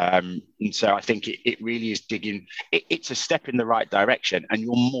 And so I think it really is digging. It's a step in the right direction, and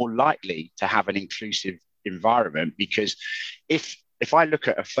you're more likely to have an inclusive environment, because if I look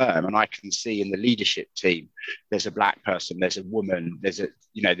at a firm and I can see in the leadership team, there's a black person, there's a woman, there's a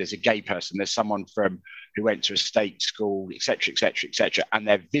gay person, there's someone who went to a state school, et cetera, and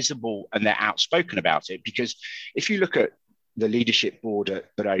they're visible and they're outspoken about it. Because if you look at the leadership board at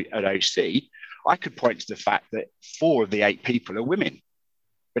OC, I could point to the fact that 4 of the 8 people are women,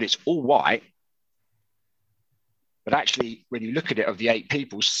 but it's all white. But actually, when you look at it, of the 8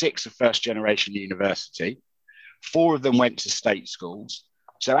 people, 6 are first generation university, 4 of them went to state schools.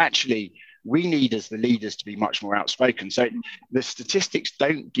 So actually, we need, as the leaders, to be much more outspoken. So the statistics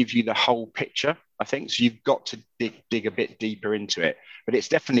don't give you the whole picture, I think. So you've got to dig a bit deeper into it. But it's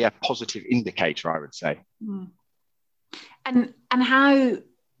definitely a positive indicator, I would say. Mm. And how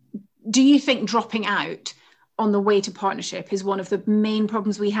do you think dropping out on the way to partnership is one of the main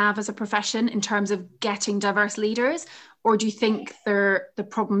problems we have as a profession in terms of getting diverse leaders? Or do you think the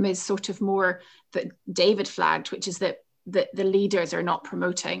problem is sort of more that David flagged, which is that the leaders are not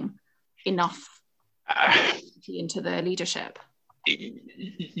promoting enough into the leadership?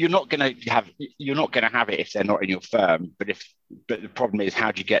 You're not going to have it if they're not in your firm. But the problem is,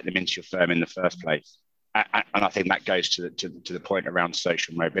 how do you get them into your firm in the first place? And I think that goes to the point around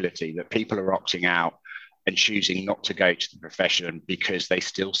social mobility, that people are opting out and choosing not to go to the profession because they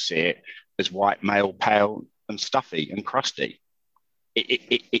still see it as white, male, pale, and stuffy and crusty.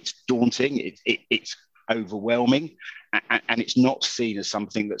 It's daunting. It's overwhelming, and it's not seen as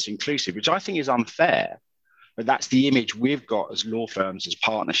something that's inclusive, which I think is unfair. But that's the image we've got as law firms, as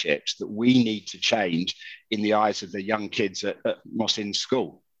partnerships, that we need to change in the eyes of the young kids at Moss Inn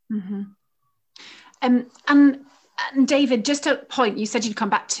School. Mm-hmm. And David, just a point, you said you'd come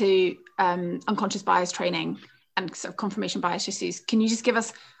back to unconscious bias training and sort of confirmation bias issues. Can you just give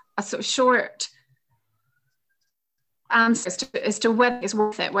us a sort of short answer as to whether it's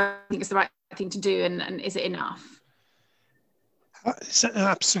worth it, whether you think it's the right thing to do, and is it enough? It's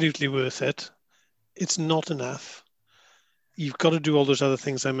absolutely worth it. It's not enough. You've got to do all those other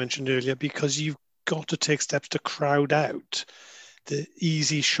things I mentioned earlier, because you've got to take steps to crowd out the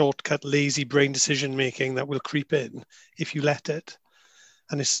easy, shortcut, lazy brain decision making that will creep in if you let it.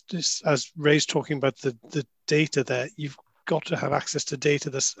 And it's as Ray's talking about the data there, you've got to have access to data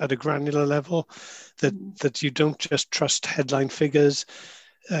that's at a granular level, that you don't just trust headline figures,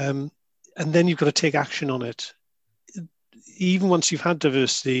 and then you've got to take action on it. Even once you've had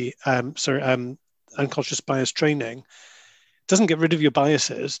diversity, unconscious bias training, it doesn't get rid of your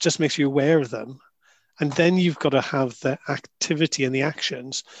biases, just makes you aware of them. And then you've got to have the activity and the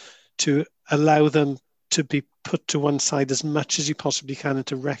actions to allow them to be put to one side as much as you possibly can, and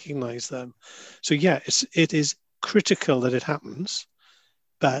to recognize them. So yeah, it is critical that it happens,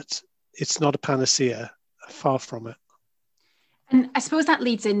 but it's not a panacea, far from it. And I suppose that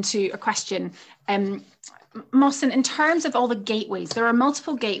leads into a question. Mohsin, in terms of all the gateways, there are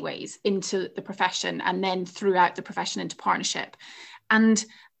multiple gateways into the profession and then throughout the profession into partnership. And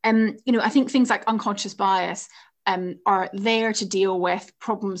I think things like unconscious bias are there to deal with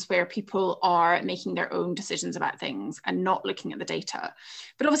problems where people are making their own decisions about things and not looking at the data.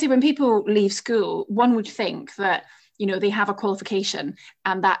 But obviously, when people leave school, one would think that, they have a qualification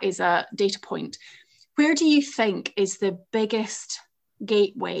and that is a data point. Where do you think is the biggest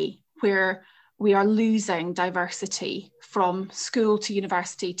gateway where we are losing diversity from school to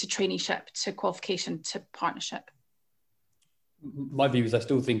university to traineeship to qualification to partnership? My view is I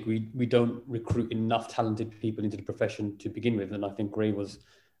still think we don't recruit enough talented people into the profession to begin with. And I think Ray was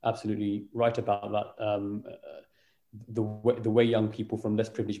absolutely right about that. the way young people from less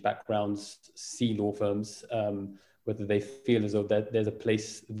privileged backgrounds see law firms, whether they feel as though there's a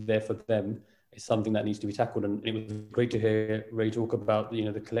place there for them, is something that needs to be tackled. And it was great to hear Ray talk about, you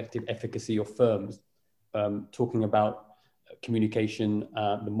know, the collective efficacy of firms, talking about communication,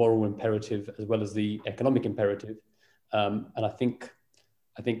 the moral imperative as well as the economic imperative. And I think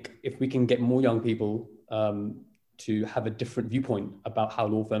if we can get more young people to have a different viewpoint about how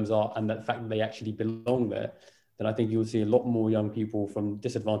law firms are and the fact that they actually belong there, then I think you'll see a lot more young people from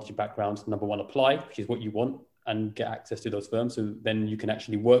disadvantaged backgrounds, number one, apply, which is what you want, and get access to those firms. So then you can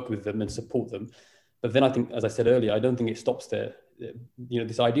actually work with them and support them. But then I think, as I said earlier, I don't think it stops there. You know,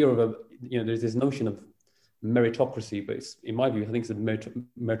 this idea of there's this notion of meritocracy, but it's, in my view, I think it's a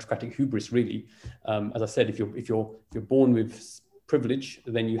meritocratic hubris, really. As I said, if you're born with privilege,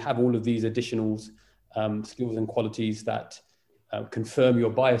 then you have all of these additional skills and qualities that confirm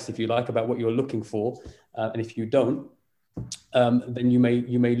your bias, if you like, about what you're looking for. And if you don't, then you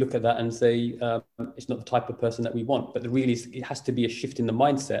may look at that and say it's not the type of person that we want. But really, it has to be a shift in the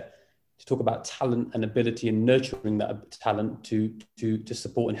mindset to talk about talent and ability and nurturing that talent to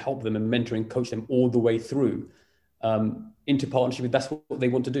support and help them and mentor and coach them all the way through into partnership if that's what they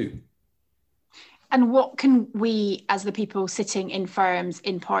want to do. And what can we, as the people sitting in firms,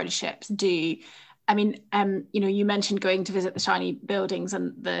 in partnerships, do? I mean, you mentioned going to visit the shiny buildings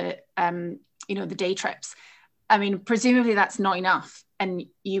and the day trips. I mean, presumably that's not enough. And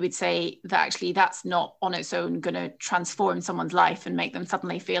you would say that actually that's not on its own going to transform someone's life and make them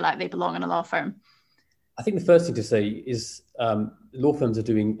suddenly feel like they belong in a law firm. I think the first thing to say is law firms are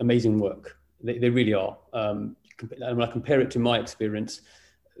doing amazing work. They really are. And when I compare it to my experience,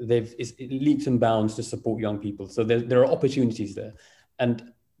 it's leaps and bounds to support young people. So there are opportunities there.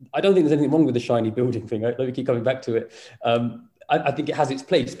 And I don't think there's anything wrong with the shiny building thing. Let me keep coming back to it. I think it has its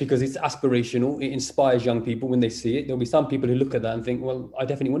place because it's aspirational. It inspires young people when they see it. There'll be some people who look at that and think, well, I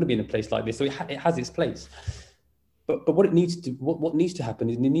definitely want to be in a place like this. So it has its place. But what needs to happen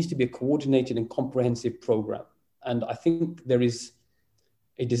is there needs to be a coordinated and comprehensive program. And I think there is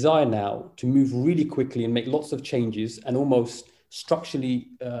a desire now to move really quickly and make lots of changes and almost structurally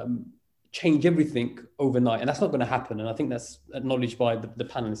change everything overnight. And that's not going to happen. And I think that's acknowledged by the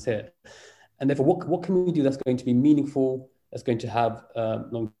panelists here. And therefore, what can we do that's going to be meaningful, that's going to have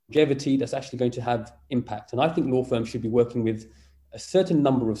longevity, that's actually going to have impact? And I think law firms should be working with a certain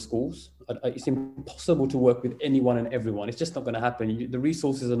number of schools. It's impossible to work with anyone and everyone. It's just not going to happen. The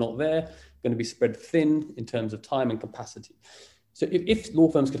resources are not there, going to be spread thin in terms of time and capacity. So if law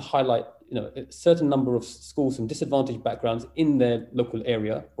firms could highlight a certain number of schools from disadvantaged backgrounds in their local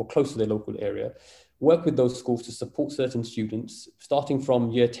area or close to their local area, work with those schools to support certain students, starting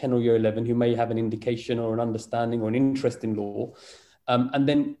from year 10 or year 11, who may have an indication or an understanding or an interest in law, and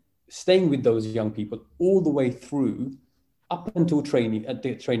then staying with those young people all the way through up until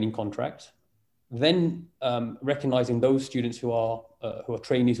the training contract, then recognizing those students who are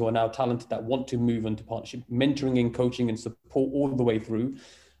trainees, who are now talented, that want to move into partnership, mentoring and coaching and support all the way through,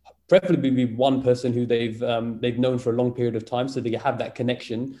 preferably with one person who they've known for a long period of time, so they have that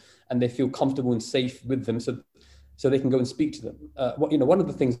connection and they feel comfortable and safe with them, so they can go and speak to them. One of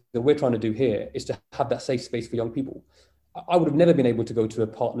the things that we're trying to do here is to have that safe space for young people. I would have never been able to go to a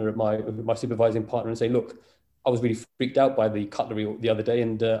partner at my supervising partner and say, look, I was really freaked out by the cutlery the other day,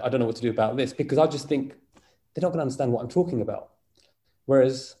 and I don't know what to do about this, because I just think they're not going to understand what I'm talking about.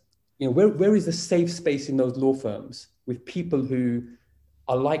 Whereas, where is the safe space in those law firms with people who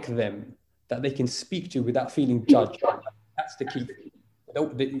are like them, that they can speak to without feeling judged? That's the key thing.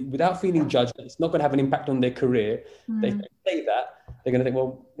 Without feeling judged, it's not going to have an impact on their career. If they say that, they're going to think,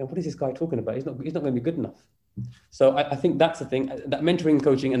 well, what is this guy talking about? He's not going to be good enough. So I think that's the thing, that mentoring,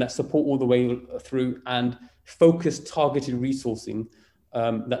 coaching, and that support all the way through, and focused, targeted resourcing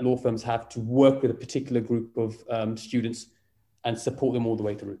that law firms have to work with a particular group of students and support them all the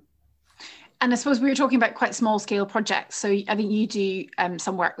way through. And I suppose we were talking about quite small scale projects. So I think you do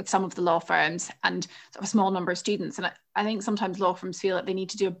some work with some of the law firms and sort of a small number of students. And I think sometimes law firms feel that they need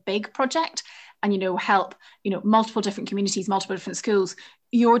to do a big project and, help, multiple different communities, multiple different schools.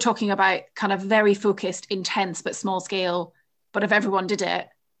 You're talking about kind of very focused, intense, but small scale. But if everyone did it,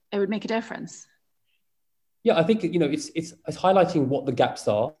 it would make a difference. Yeah, I think, it's highlighting what the gaps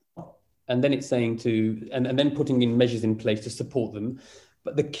are, and then it's saying and then putting in measures in place to support them.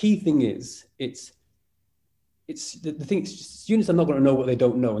 But the key thing is, it's the thing, students are not going to know what they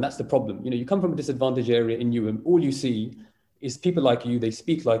don't know. And that's the problem. You come from a disadvantaged area in Newham, all you see is people like you, they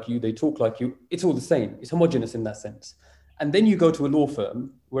speak like you, they talk like you. It's all the same. It's homogenous in that sense. And then you go to a law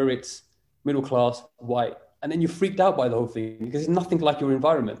firm where it's middle class, white, and then you're freaked out by the whole thing because it's nothing like your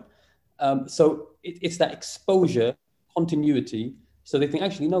environment. So it's that exposure, continuity. So they think,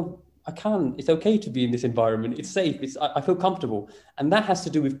 actually, no, it's okay to be in this environment. It's safe. I feel comfortable. And that has to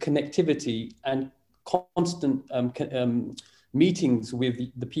do with connectivity and constant meetings with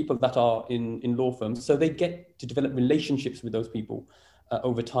the people that are in law firms. So they get to develop relationships with those people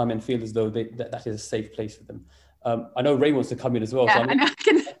over time and feel as though that is a safe place for them. I know Ray wants to come in as well. Yeah,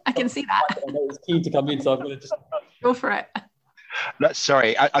 so I can see that. I know he's keen to come in, so I'm going to just go for it.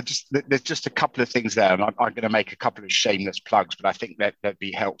 Sorry, there's just a couple of things there, and I'm going to make a couple of shameless plugs, but I think that'd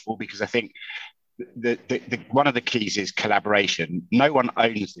be helpful, because I think the one of the keys is collaboration. No one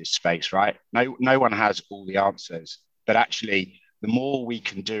owns this space, right? No one has all the answers, but actually, the more we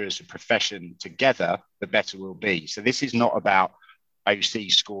can do as a profession together, the better we'll be. So this is not about OC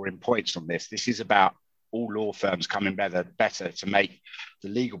scoring points on this. This is about all law firms coming better to make the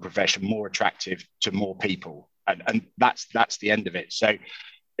legal profession more attractive to more people. And that's the end of it. So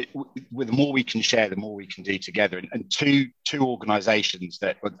with the more we can share, the more we can do together. And two organisations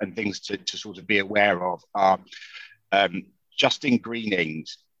and things to sort of be aware of are Justin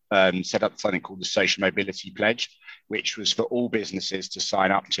Greening's set up something called the Social Mobility Pledge, which was for all businesses to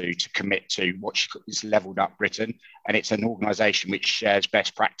sign up to commit to what is Levelled Up Britain. And it's an organisation which shares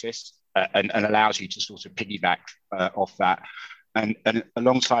best practice and allows you to sort of piggyback off that. And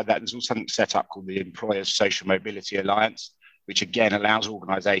alongside that, there's also something set up called the Employers Social Mobility Alliance, which again allows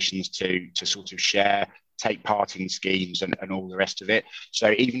organisations to sort of share, take part in schemes and all the rest of it.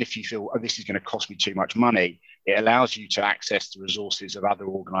 So even if you feel, oh, this is going to cost me too much money, it allows you to access the resources of other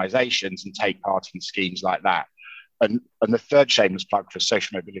organisations and take part in schemes like that. And the third shameless plug for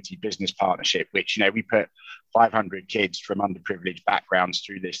Social Mobility Business Partnership, which, we put 500 kids from underprivileged backgrounds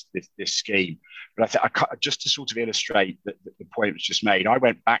through this scheme. But just to sort of illustrate the point was just made, I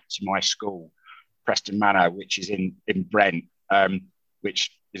went back to my school, Preston Manor, which is in Brent,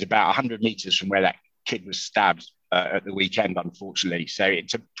 which is about 100 metres from where that kid was stabbed at the weekend, unfortunately. So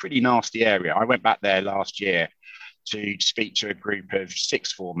it's a pretty nasty area. I went back there last year to speak to a group of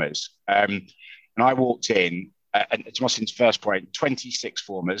sixth formers. And I walked in, and to Mohsin's first point, 26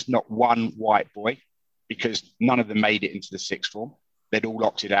 formers, not one white boy, because none of them made it into the sixth form. They'd all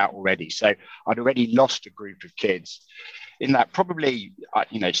opted out already. So I'd already lost a group of kids. In that, probably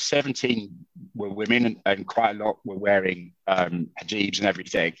 17 were women, and quite a lot were wearing hijabs and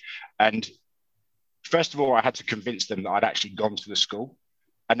everything. And first of all, I had to convince them that I'd actually gone to the school.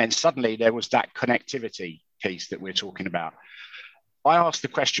 And then suddenly there was that connectivity piece that we're talking about. I asked the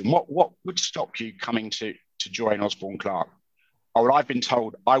question, what would stop you coming to join Osborne Clarke? Oh, well, I've been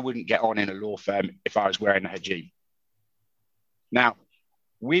told I wouldn't get on in a law firm if I was wearing a hijab. Now,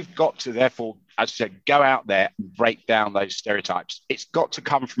 we've got to, therefore, as I said, go out there and break down those stereotypes. It's got to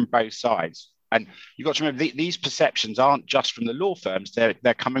come from both sides. And you've got to remember, these perceptions aren't just from the law firms.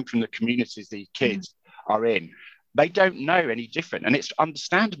 They're coming from the communities these kids are in. They don't know any different. And it's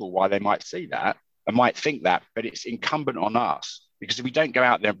understandable why they might see that and might think that, but it's incumbent on us. Because if we don't go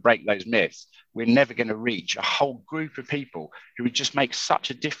out there and break those myths, we're never going to reach a whole group of people who would just make such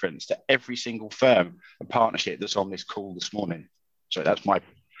a difference to every single firm and partnership that's on this call this morning. So that's my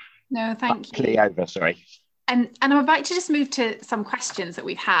plea over, sorry. And I'm about to just move to some questions that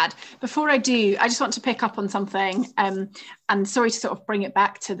we've had. Before I do, I just want to pick up on something, and sorry to sort of bring it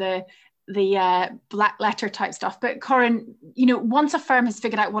back to the black letter type stuff, but Corin, once a firm has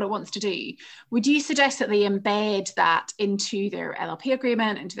figured out what it wants to do, would you suggest that they embed that into their LLP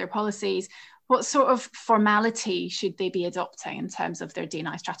agreement, into their policies? What sort of formality should they be adopting in terms of their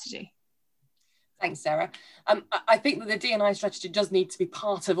D&I strategy? Thanks, Sarah. I think that the D&I strategy does need to be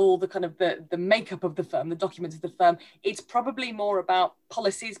part of all the kind of the makeup of the firm, the documents of the firm. It's probably more about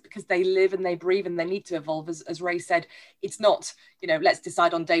policies because they live and they breathe and they need to evolve. As Ray said, it's not, let's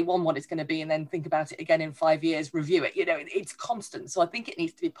decide on day one what it's going to be and then think about it again in 5 years, review it. It's constant. So I think it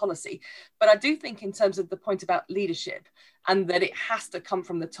needs to be policy. But I do think in terms of the point about leadership and that it has to come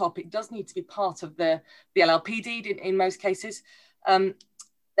from the top, it does need to be part of the LLP deed in most cases.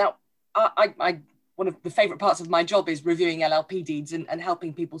 Now, I one of the favourite parts of my job is reviewing LLP deeds and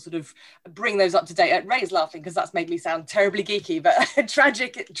helping people sort of bring those up to date. Ray's laughing because that's made me sound terribly geeky, but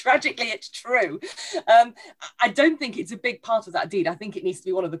tragically it's true. I don't think it's a big part of that deed. I think it needs to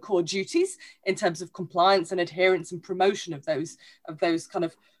be one of the core duties in terms of compliance and adherence and promotion of those kind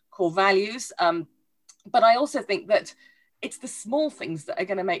of core values. But I also think that it's the small things that are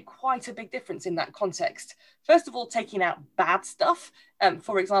going to make quite a big difference in that context. First of all, taking out bad stuff.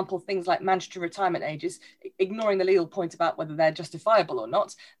 For example, things like mandatory retirement ages, ignoring the legal point about whether they're justifiable or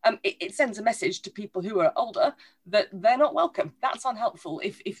not. It sends a message to people who are older that they're not welcome. That's unhelpful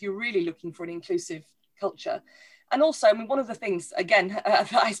if you're really looking for an inclusive culture. And also, I mean, one of the things, again,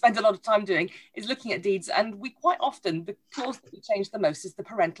 that I spend a lot of time doing is looking at deeds. And we quite often, the clause that we change the most is the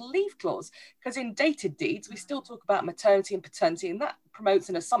parental leave clause, because in dated deeds, we still talk about maternity and paternity, and that promotes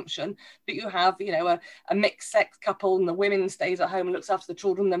an assumption that you have, you know, a mixed sex couple and the woman stays at home and looks after the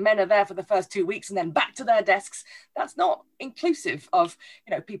children. The men are there for the first 2 weeks and then back to their desks. That's not inclusive of,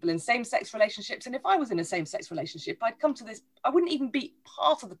 you know, people in same-sex relationships. And if I was in a same-sex relationship, I'd come to this, I wouldn't even be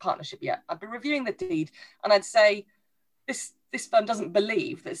part of the partnership yet. I'd be reviewing the deed and I'd say, this firm doesn't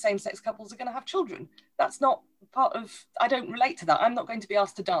believe that same-sex couples are going to have children. That's not part of, I don't relate to that. I'm not going to be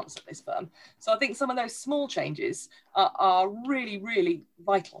asked to dance at this firm. So I think some of those small changes are really, really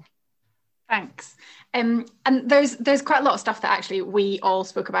vital. Thanks. And there's quite a lot of stuff that actually we all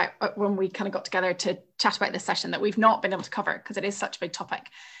spoke about when we kind of got together to chat about this session that we've not been able to cover because it is such a big topic.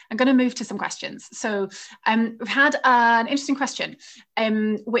 I'm going to move to some questions. So we've had an interesting question,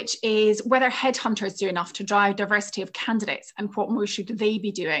 which is whether headhunters do enough to drive diversity of candidates and what more should they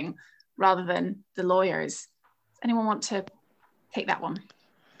be doing rather than the lawyers. Does anyone want to take that one?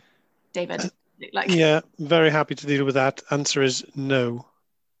 David? Yeah, very happy to deal with that. Answer is no.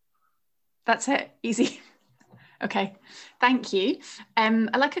 That's it, easy. Okay, thank you.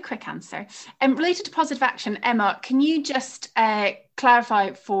 I like a quick answer. Related to positive action, Emma, can you just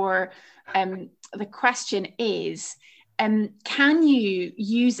clarify for the question is, can you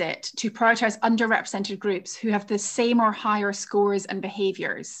use it to prioritise underrepresented groups who have the same or higher scores and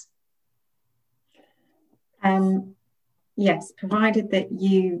behaviours? Yes, provided that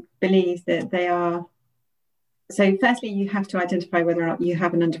you believe that they are. So firstly, you have to identify whether or not you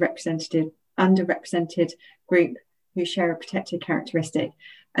have an underrepresented group who share a protected characteristic.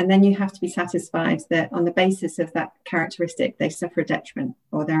 And then you have to be satisfied that on the basis of that characteristic, they suffer a detriment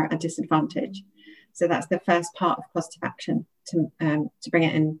or they're at a disadvantage. So that's the first part of positive action to bring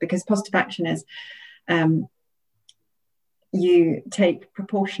it in, because positive action is you take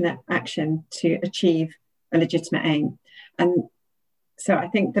proportionate action to achieve a legitimate aim. And so I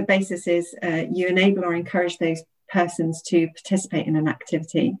think the basis is you enable or encourage those persons to participate in an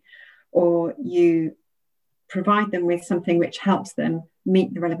activity, or you provide them with something which helps them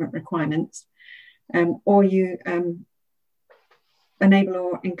meet the relevant requirements, or you enable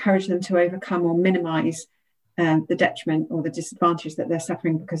or encourage them to overcome or minimise the detriment or the disadvantage that they're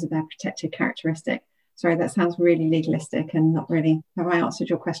suffering because of their protected characteristic. Sorry, that sounds really legalistic and not really. Have I answered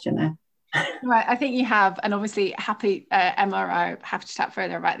your question there? Right, I think you have, and obviously happy, Emma, are happy to chat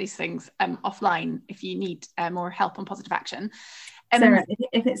further about these things offline if you need more help on positive action. Sarah,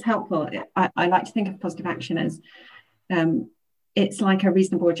 if it's helpful, I like to think of positive action as it's like a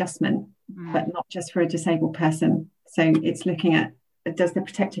reasonable adjustment, but not just for a disabled person. So it's looking at, does the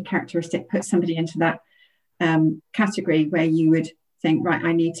protected characteristic put somebody into that category where you would think, right,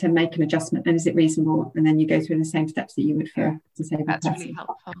 I need to make an adjustment, and is it reasonable? And then you go through the same steps that you would for a disabled person. That's really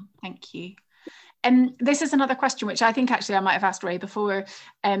helpful. Thank you. This is another question which I think actually I might have asked Ray before,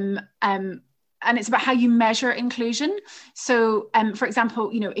 and it's about how you measure inclusion. So, for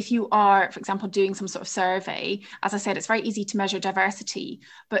example, you know, if you are, for example, doing some sort of survey, as I said, it's very easy to measure diversity.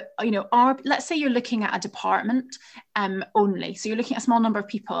 But, you know, let's say you're looking at a department only. So you're looking at a small number of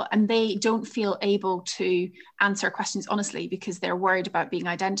people and they don't feel able to answer questions honestly because they're worried about being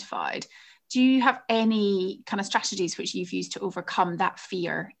identified. Do you have any kind of strategies which you've used to overcome that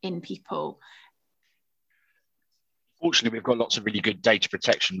fear in people? Fortunately, we've got lots of really good data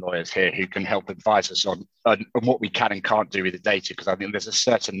protection lawyers here who can help advise us on what we can and can't do with the data, because I think there's a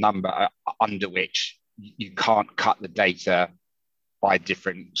certain number under which you can't cut the data by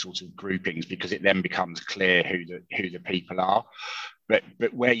different sorts of groupings, because it then becomes clear who the people are. But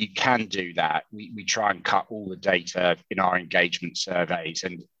where you can do that, we try and cut all the data in our engagement surveys.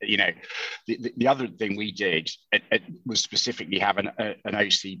 And, you know, the other thing we did was specifically have an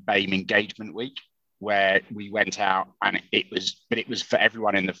OC BAME engagement week, where we went out and it was for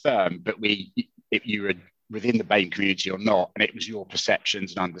everyone in the firm, but if you were within the BAME community or not, and it was your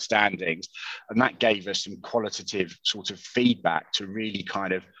perceptions and understandings. And that gave us some qualitative sort of feedback to really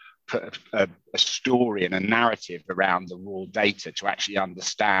kind of put a story and a narrative around the raw data to actually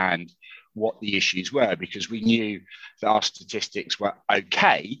understand what the issues were, because we knew that our statistics were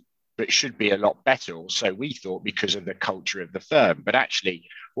okay, but should be a lot better, or so we thought, because of the culture of the firm. But actually,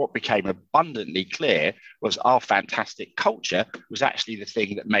 what became abundantly clear was our fantastic culture was actually the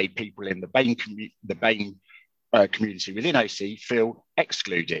thing that made people in the BAME community within OC feel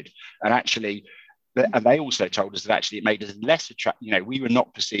excluded. And actually, and they also told us that actually it made us less attractive. You know, we were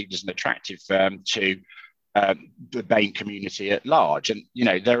not perceived as an attractive firm to the BAME community at large. And, you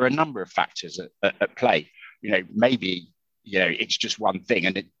know, there are a number of factors at play. You know, maybe it's just one thing.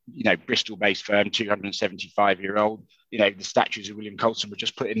 And Bristol-based firm, 275-year-old, the statues of William Colston were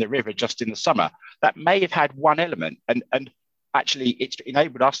just put in the river just in the summer. That may have had one element, and actually it's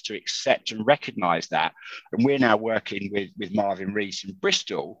enabled us to accept and recognise that. And we're now working with Marvin Rees in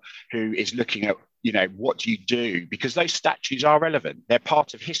Bristol, who is looking at, what do you do? Because those statues are relevant. They're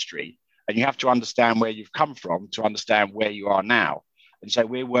part of history, and you have to understand where you've come from to understand where you are now. And so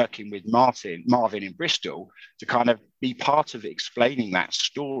we're working with Marvin in Bristol to kind of be part of explaining that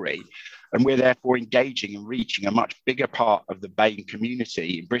story. And we're therefore engaging and reaching a much bigger part of the BAME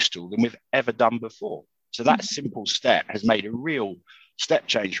community in Bristol than we've ever done before. So that simple step has made a real step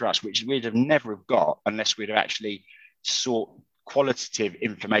change for us, which we'd have never have got unless we'd have actually sought qualitative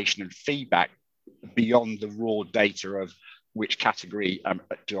information and feedback beyond the raw data of which category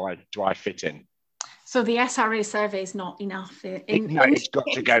do I fit in. So the SRA survey is not enough. It's got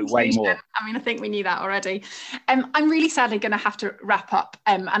to go way more. I mean, I think we knew that already. I'm really sadly going to have to wrap up.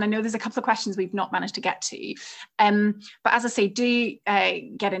 And I know there's a couple of questions we've not managed to get to. But as I say, do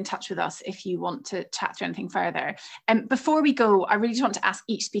get in touch with us if you want to chat through anything further. Before we go, I really just want to ask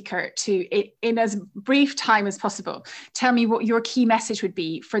each speaker to, in as brief time as possible, tell me what your key message would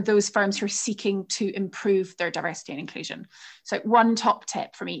be for those firms who are seeking to improve their diversity and inclusion. So one top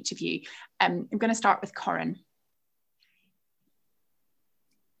tip from each of you. I'm going to start with Corinne.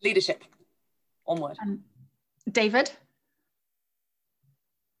 Leadership, one word. David?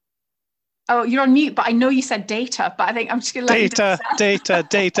 Oh, you're on mute, but I know you said data, but I think I'm just going to let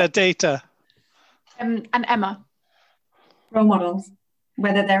data. And Emma? Role models,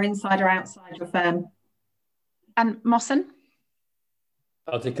 whether they're inside or outside your firm. And Mohsen?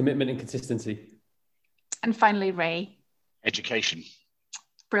 I'll say commitment and consistency. And finally, Ray? Education.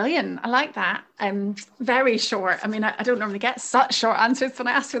 Brilliant. I like that. Very short. I mean, I don't normally get such short answers when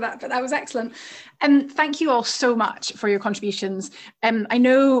I ask for that, but that was excellent. Thank you all so much for your contributions. I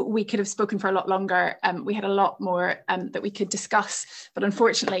know we could have spoken for a lot longer. We had a lot more that we could discuss, but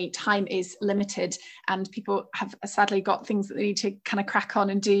unfortunately time is limited and people have sadly got things that they need to kind of crack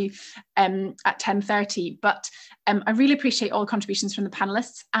on and do at 10:30. But I really appreciate all the contributions from the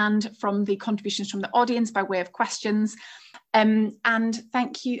panelists and from the contributions from the audience by way of questions. And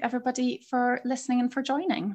thank you everybody for listening and for joining.